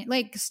doing it.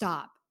 Like,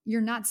 stop.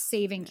 You're not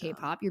saving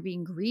K-pop. You're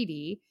being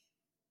greedy.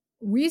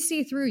 We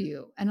see through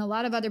you, and a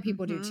lot of other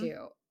people do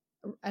too.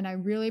 And I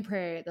really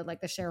pray that like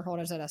the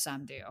shareholders at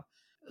SM do.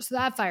 So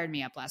that fired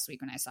me up last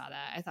week when I saw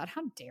that. I thought,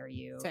 how dare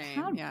you? Same,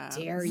 how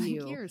dare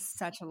you? You're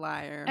such a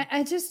liar.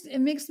 It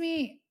makes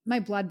my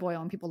blood boil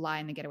when people lie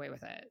and they get away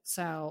with it.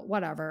 So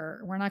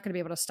whatever. We're not going to be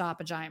able to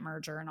stop a giant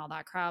merger and all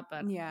that crap,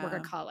 but we're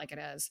going to call it like it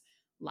is.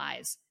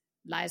 Lies.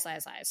 Lies,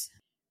 lies, lies.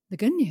 The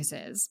good news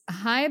is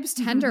Hybe's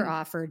tender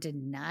offer did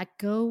not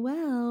go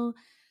well.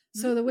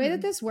 So the way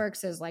that this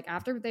works is like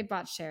after they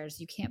bought shares,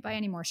 you can't buy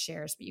any more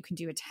shares, but you can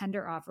do a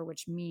tender offer,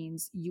 which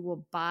means you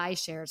will buy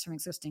shares from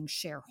existing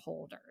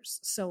shareholders.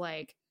 So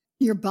like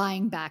you're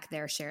buying back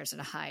their shares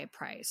at a high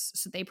price.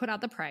 So they put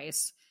out the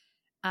price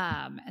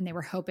and they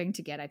were hoping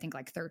to get, I think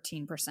like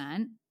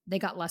 13%. They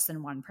got less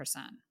than 1%.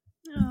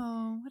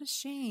 Oh, what a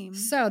shame.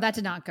 So that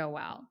did not go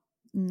well.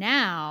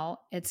 Now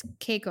it's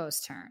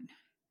Keiko's turn.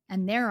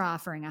 and they're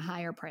offering a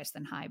higher price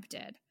than Hybe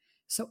did.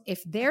 So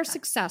if they're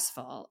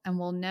successful, and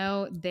we'll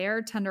know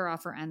their tender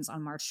offer ends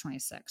on March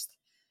 26th,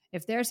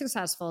 if they're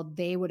successful,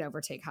 they would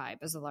overtake Hybe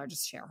as the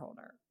largest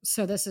shareholder.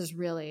 So this is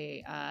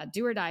really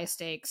do or die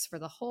stakes for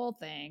the whole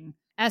thing.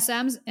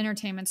 SM's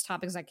Entertainment's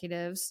top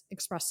executives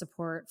expressed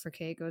support for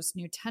Keiko's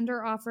new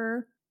tender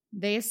offer.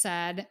 They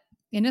said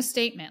in a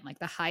statement, like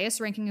the highest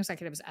ranking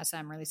executives,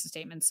 SM released a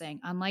statement saying,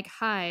 unlike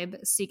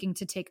Hybe seeking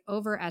to take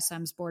over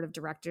SM's board of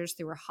directors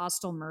through a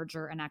hostile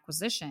merger and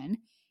acquisition,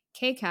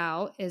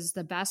 Kakao is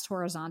the best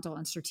horizontal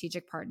and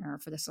strategic partner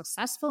for the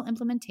successful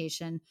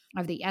implementation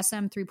of the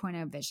SM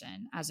 3.0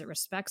 vision as it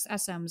respects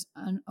SM's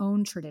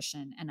own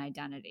tradition and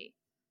identity.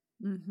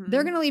 Mm-hmm.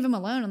 They're going to leave them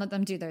alone and let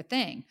them do their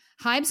thing.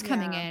 Hybe's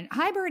coming in.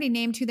 Hybe already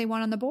named who they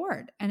want on the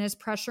board and is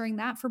pressuring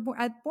that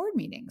at board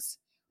meetings.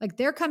 Like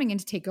they're coming in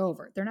to take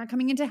over. They're not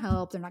coming in to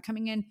help. They're not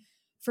coming in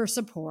for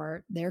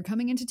support. They're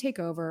coming in to take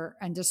over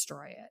and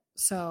destroy it.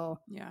 So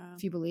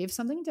if you believe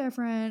something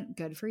different,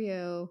 good for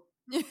you.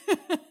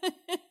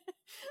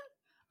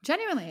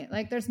 Genuinely,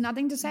 like there's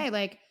nothing to say.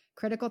 Like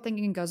critical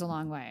thinking goes a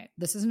long way.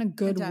 This isn't a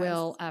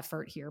goodwill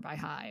effort here by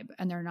Hybe,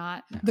 and they're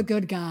not the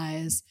good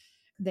guys.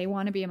 They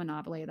want to be a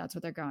monopoly. That's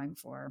what they're going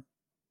for.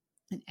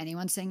 And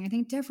anyone saying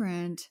anything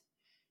different,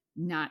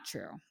 not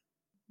true.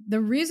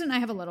 The reason I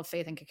have a little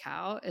faith in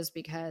Kakao is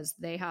because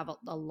they have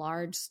a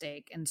large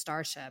stake in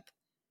Starship,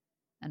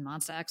 and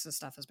Monsta X's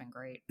stuff has been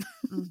great.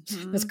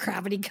 Mm-hmm. This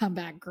Gravity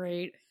comeback,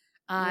 great.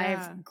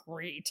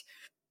 Great.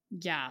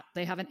 Yeah,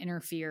 they haven't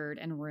interfered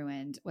and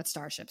ruined what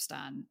Starship's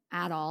done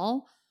at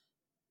all.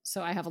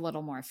 So I have a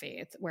little more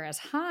faith. Whereas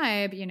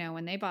Hybe, you know,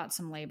 when they bought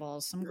some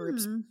labels, some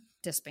groups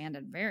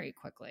disbanded very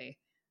quickly.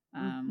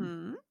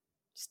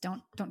 Just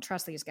don't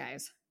trust these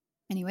guys.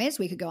 Anyways,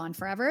 we could go on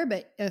forever,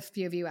 but a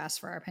few of you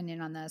asked for our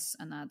opinion on this,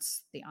 and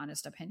that's the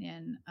honest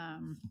opinion.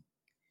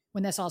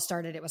 When this all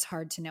started, it was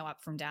hard to know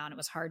up from down. It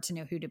was hard to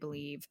know who to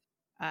believe.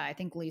 I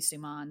think Lee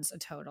Sumon's a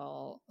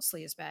total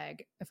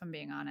sleazebag, if I'm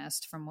being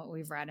honest, from what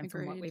we've read and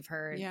from what we've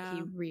heard. Yeah.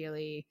 He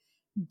really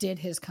did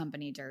his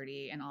company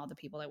dirty, and all the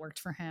people that worked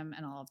for him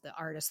and all of the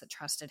artists that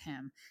trusted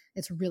him.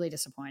 It's really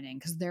disappointing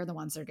because they're the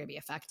ones that are going to be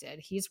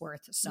affected. He's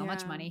worth so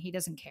much money. He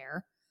doesn't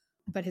care.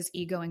 But his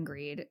ego and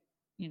greed,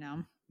 you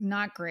know,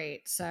 not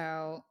great.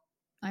 So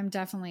I'm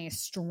definitely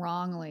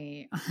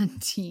strongly on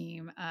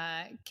team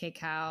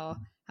Kakao,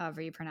 however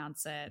you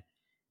pronounce it.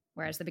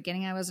 Whereas the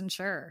beginning, I wasn't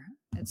sure.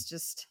 It's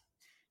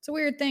a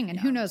weird thing. And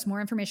who knows,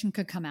 more information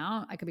could come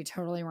out. I could be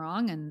totally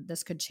wrong and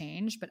this could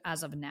change. But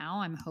as of now,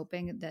 I'm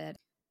hoping that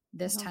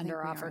this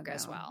tender offer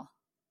goes well.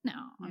 No,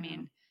 I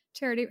mean,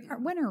 Charity,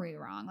 when are we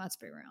wrong? Let's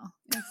be real.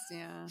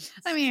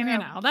 I mean, true. You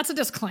know, that's a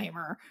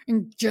disclaimer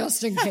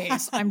just in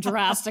case I'm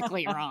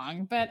drastically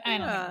wrong, but I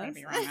don't think I'm going to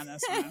be wrong on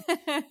this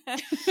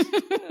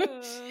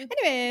one.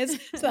 Anyways,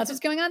 so that's what's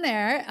going on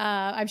there.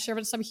 I'm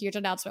sure some huge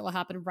announcement will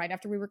happen right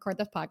after we record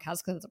this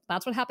podcast because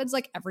that's what happens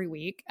like every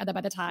week. And then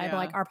by the time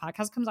like our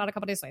podcast comes out a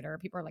couple days later,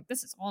 people are like,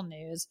 this is all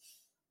news.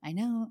 I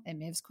know it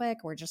moves quick.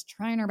 We're just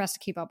trying our best to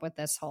keep up with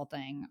this whole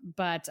thing.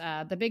 But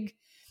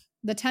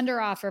the tender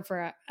offer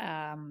for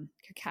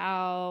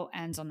Kakao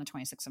ends on the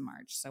 26th of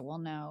March. So we'll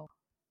know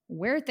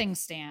where things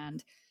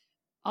stand.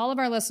 All of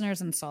our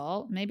listeners in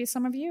Seoul, maybe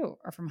some of you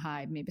are from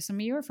Hybe, maybe some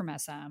of you are from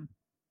SM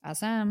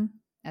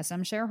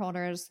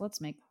shareholders.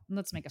 Let's make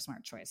a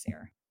smart choice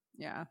here.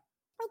 Yeah.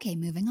 Okay,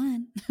 moving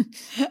on.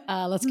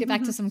 Let's get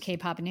back to some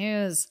K-pop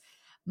news.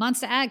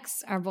 Monsta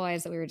X, our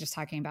boys that we were just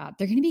talking about,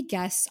 they're going to be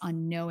guests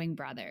on Knowing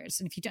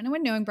Brothers. And if you don't know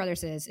what Knowing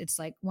Brothers is, it's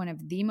like one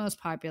of the most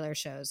popular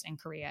shows in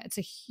Korea. It's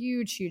a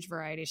huge, huge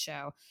variety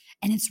show.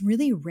 And it's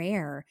really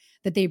rare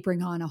that they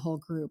bring on a whole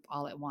group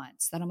all at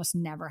once. That almost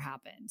never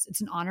happens. It's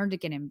an honor to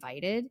get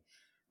invited.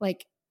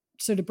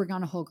 So to bring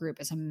on a whole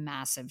group is a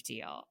massive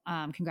deal.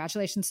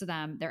 Congratulations to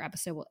them. Their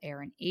episode will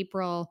air in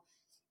April,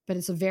 but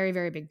it's a very,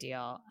 very big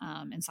deal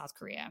in South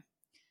Korea.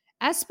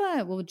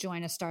 aespa will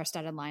join a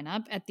star-studded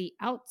lineup at the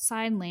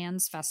Outside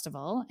Lands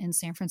Festival in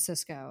San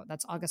Francisco.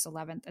 That's August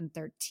 11th and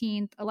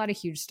 13th. A lot of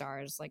huge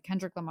stars like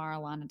Kendrick Lamar,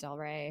 Lana Del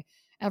Rey.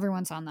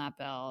 Everyone's on that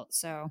bill.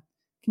 So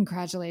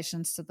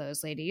congratulations to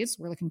those ladies.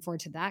 We're looking forward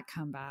to that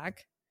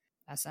comeback.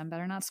 SM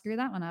better not screw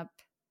that one up.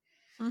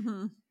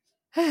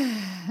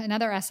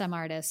 Another SM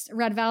artist,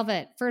 Red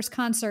Velvet, first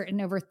concert in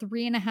over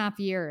 3.5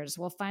 years,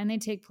 will finally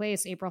take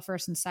place April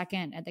 1st and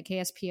 2nd at the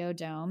KSPO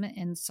Dome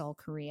in Seoul,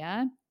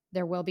 Korea.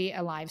 There will be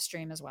a live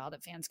stream as well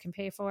that fans can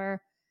pay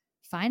for.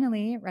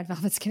 Finally, Red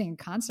Velvet's getting a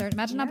concert.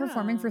 Imagine not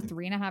performing for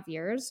 3.5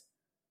 years.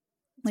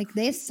 Like,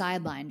 they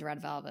sidelined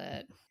Red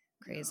Velvet.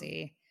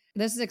 Crazy.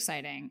 This is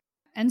exciting.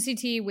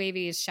 NCT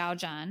Wavy's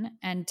Xiaojun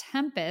and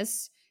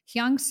Tempest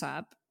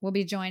Hyungsup will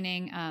be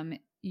joining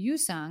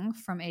Yoosung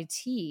from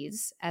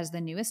ATEEZ as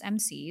the newest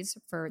MCs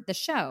for the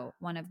show,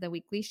 one of the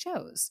weekly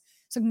shows.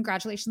 So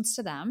congratulations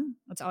to them.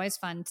 It's always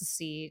fun to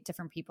see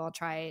different people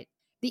try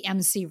the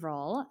MC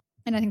role.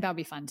 And I think that'll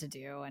be fun to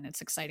do. And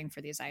it's exciting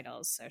for these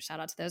idols. So shout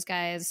out to those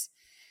guys.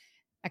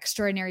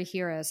 Extraordinary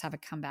Heroes have a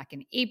comeback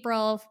in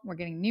April. We're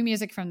getting new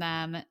music from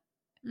them.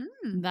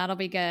 That'll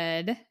be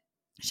good.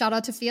 Shout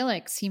out to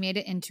Felix. He made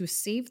it into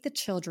Save the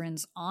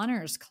Children's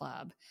Honors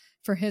Club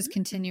for his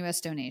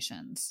continuous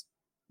donations.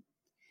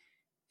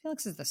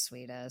 Felix is the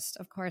sweetest.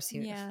 Of course,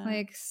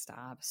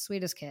 stop.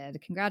 Sweetest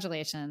kid.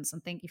 Congratulations.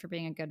 And thank you for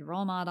being a good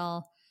role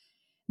model.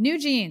 New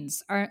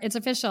Jeans it's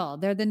official.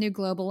 They're the new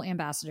global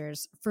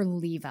ambassadors for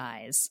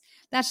Levi's.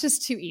 That's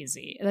just too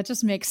easy. That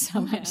just makes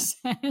so much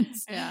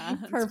sense. Yeah.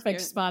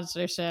 Perfect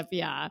sponsorship.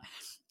 Yeah.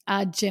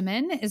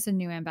 Jimin is the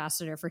new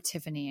ambassador for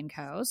Tiffany &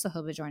 Co. So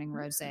he'll be joining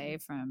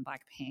Rosé from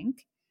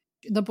Blackpink.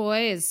 The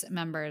boys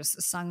members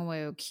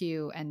Sungwoo,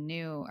 Q, and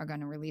Nu are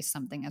going to release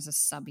something as a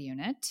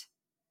subunit.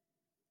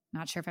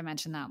 Not sure if I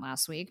mentioned that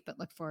last week, but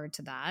look forward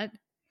to that.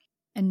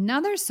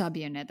 Another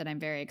subunit that I'm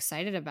very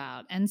excited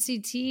about,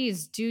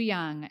 NCT's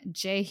Dooyoung,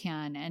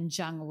 Jaehyun, and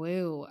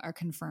Jungwoo are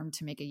confirmed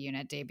to make a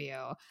unit debut.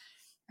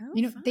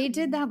 They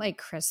did that like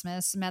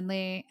Christmas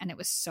medley, and it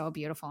was so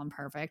beautiful and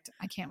perfect.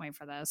 I can't wait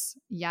for this.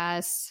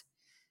 Yes.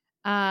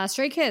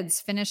 Stray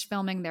Kids finished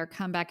filming their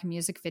comeback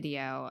music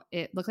video.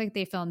 It looked like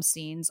they filmed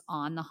scenes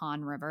on the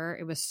Han River.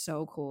 It was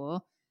so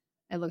cool.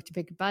 It looked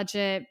big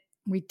budget.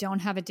 We don't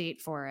have a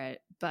date for it,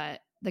 but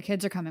the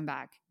kids are coming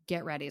back.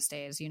 Get ready,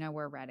 Stays.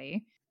 We're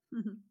ready.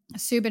 Mm-hmm.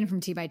 Subin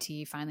from T by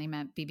T finally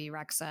met BB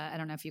Rexa. I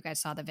don't know if you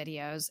guys saw the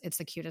videos. It's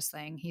the cutest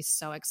thing. He's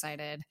so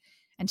excited.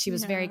 And she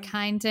was very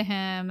kind to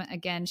him.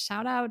 Again,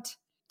 shout out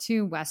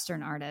to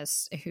Western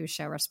artists who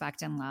show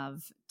respect and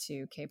love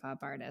to K-pop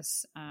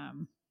artists.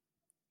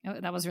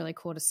 That was really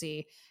cool to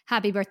see.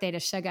 Happy birthday to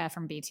Suga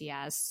from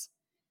BTS.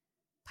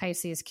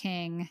 Pisces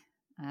King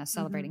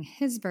celebrating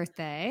his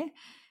birthday.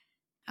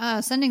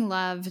 Sending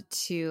love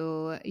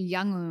to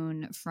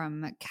Youngoon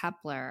from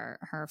Kepler.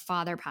 Her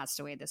father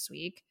passed away this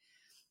week.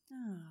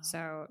 Oh.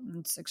 So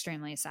it's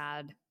extremely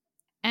sad.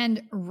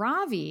 And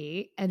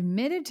Ravi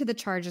admitted to the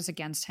charges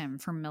against him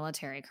for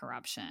military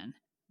corruption.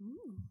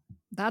 Ooh.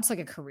 That's like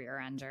a career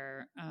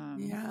ender.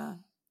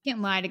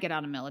 Can't lie to get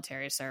out of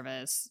military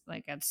service.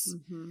 Like it's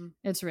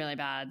really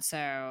bad.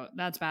 So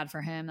that's bad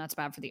for him. That's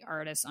bad for the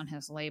artist on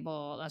his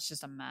label. That's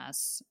just a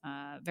mess.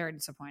 Very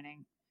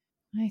disappointing.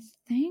 I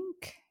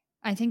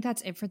think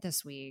that's it for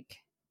this week.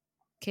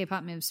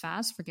 K-pop moves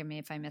fast. Forgive me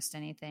if I missed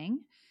anything.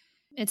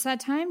 It's that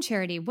time,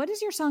 Charity. What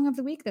is your song of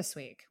the week this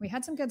week? We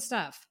had some good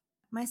stuff.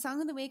 My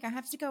song of the week, I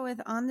have to go with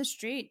On the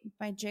Street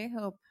by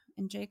J-Hope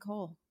and J.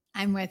 Cole.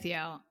 I'm with you.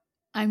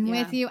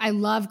 With you. I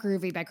love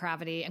Groovy by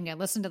Gravity. I'm going to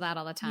listen to that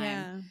all the time.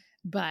 Yeah.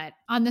 But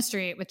On the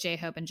Street with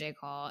J-Hope and J.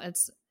 Cole,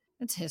 it's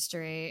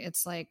history.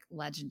 It's like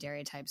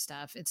legendary type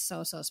stuff. It's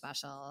so, so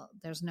special.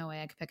 There's no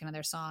way I could pick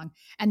another song.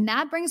 And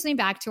that brings me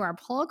back to our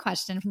poll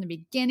question from the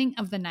beginning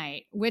of the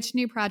night. Which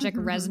new project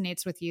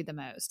resonates with you the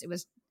most? It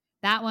was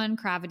that one,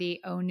 Gravity,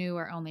 ONU,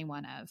 or Only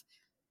One Of.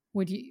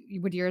 Would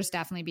yours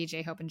definitely be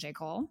J-Hope and J.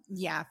 Cole?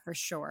 Yeah, for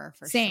sure.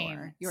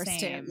 Same. Yours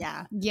too.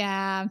 Yeah.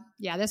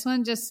 Yeah. This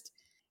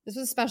was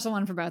a special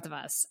one for both of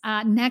us.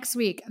 Next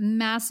week,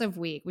 massive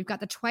week. We've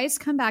got the Twice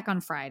come back on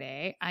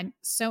Friday. I'm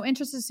so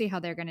interested to see how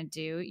they're going to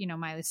do.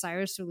 Miley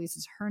Cyrus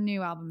releases her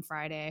new album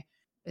Friday.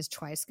 Is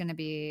Twice going to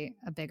be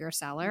a bigger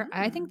seller?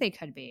 I think they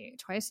could be.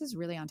 Twice is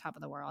really on top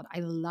of the world.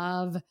 I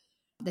love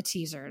the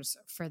teasers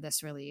for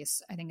this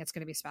release. I think it's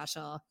going to be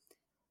special.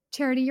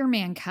 Charity, your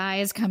man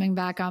Kai is coming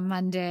back on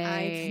Monday.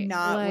 I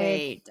cannot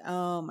wait.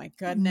 Oh my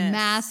goodness.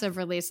 Massive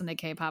release in the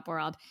K-pop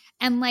world.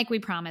 And like we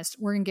promised,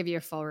 we're going to give you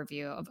a full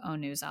review of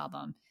ONU's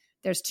album.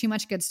 There's too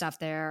much good stuff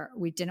there.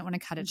 We didn't want to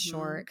cut it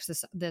short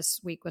because this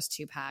week was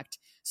too packed.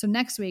 So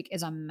next week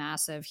is a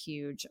massive,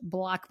 huge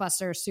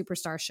blockbuster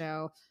superstar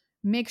show.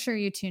 Make sure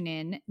you tune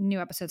in.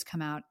 New episodes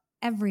come out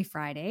every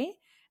Friday.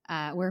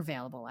 We're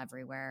available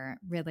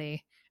everywhere.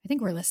 Really, I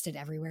think we're listed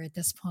everywhere at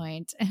this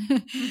point.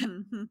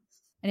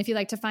 And if you'd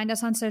like to find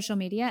us on social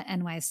media,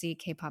 NYC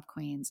K-Pop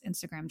Queens,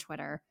 Instagram,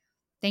 Twitter.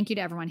 Thank you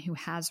to everyone who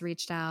has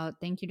reached out.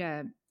 Thank you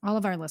to all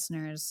of our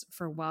listeners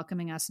for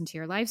welcoming us into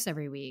your lives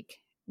every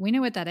week. We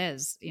know what that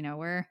is.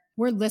 We're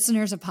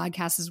listeners of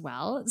podcasts as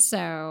well.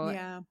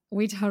 So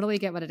we totally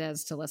get what it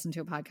is to listen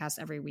to a podcast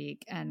every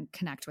week and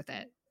connect with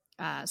it.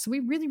 So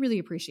we really, really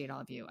appreciate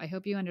all of you. I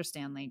hope you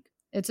understand,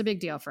 it's a big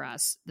deal for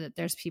us that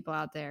there's people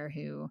out there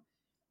who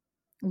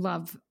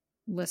love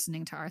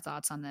listening to our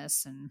thoughts on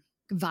this and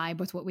vibe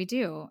with what we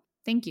do.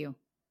 Thank you.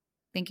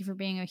 Thank you for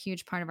being a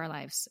huge part of our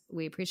lives.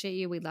 We appreciate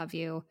you. We love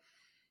you.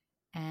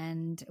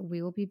 And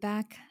we will be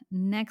back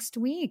next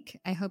week.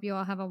 I hope you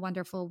all have a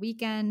wonderful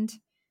weekend.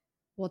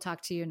 We'll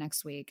talk to you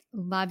next week.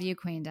 Love you,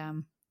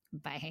 Queendom.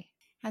 Bye.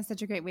 Have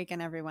such a great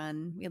weekend,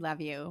 everyone. We love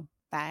you.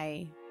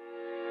 Bye.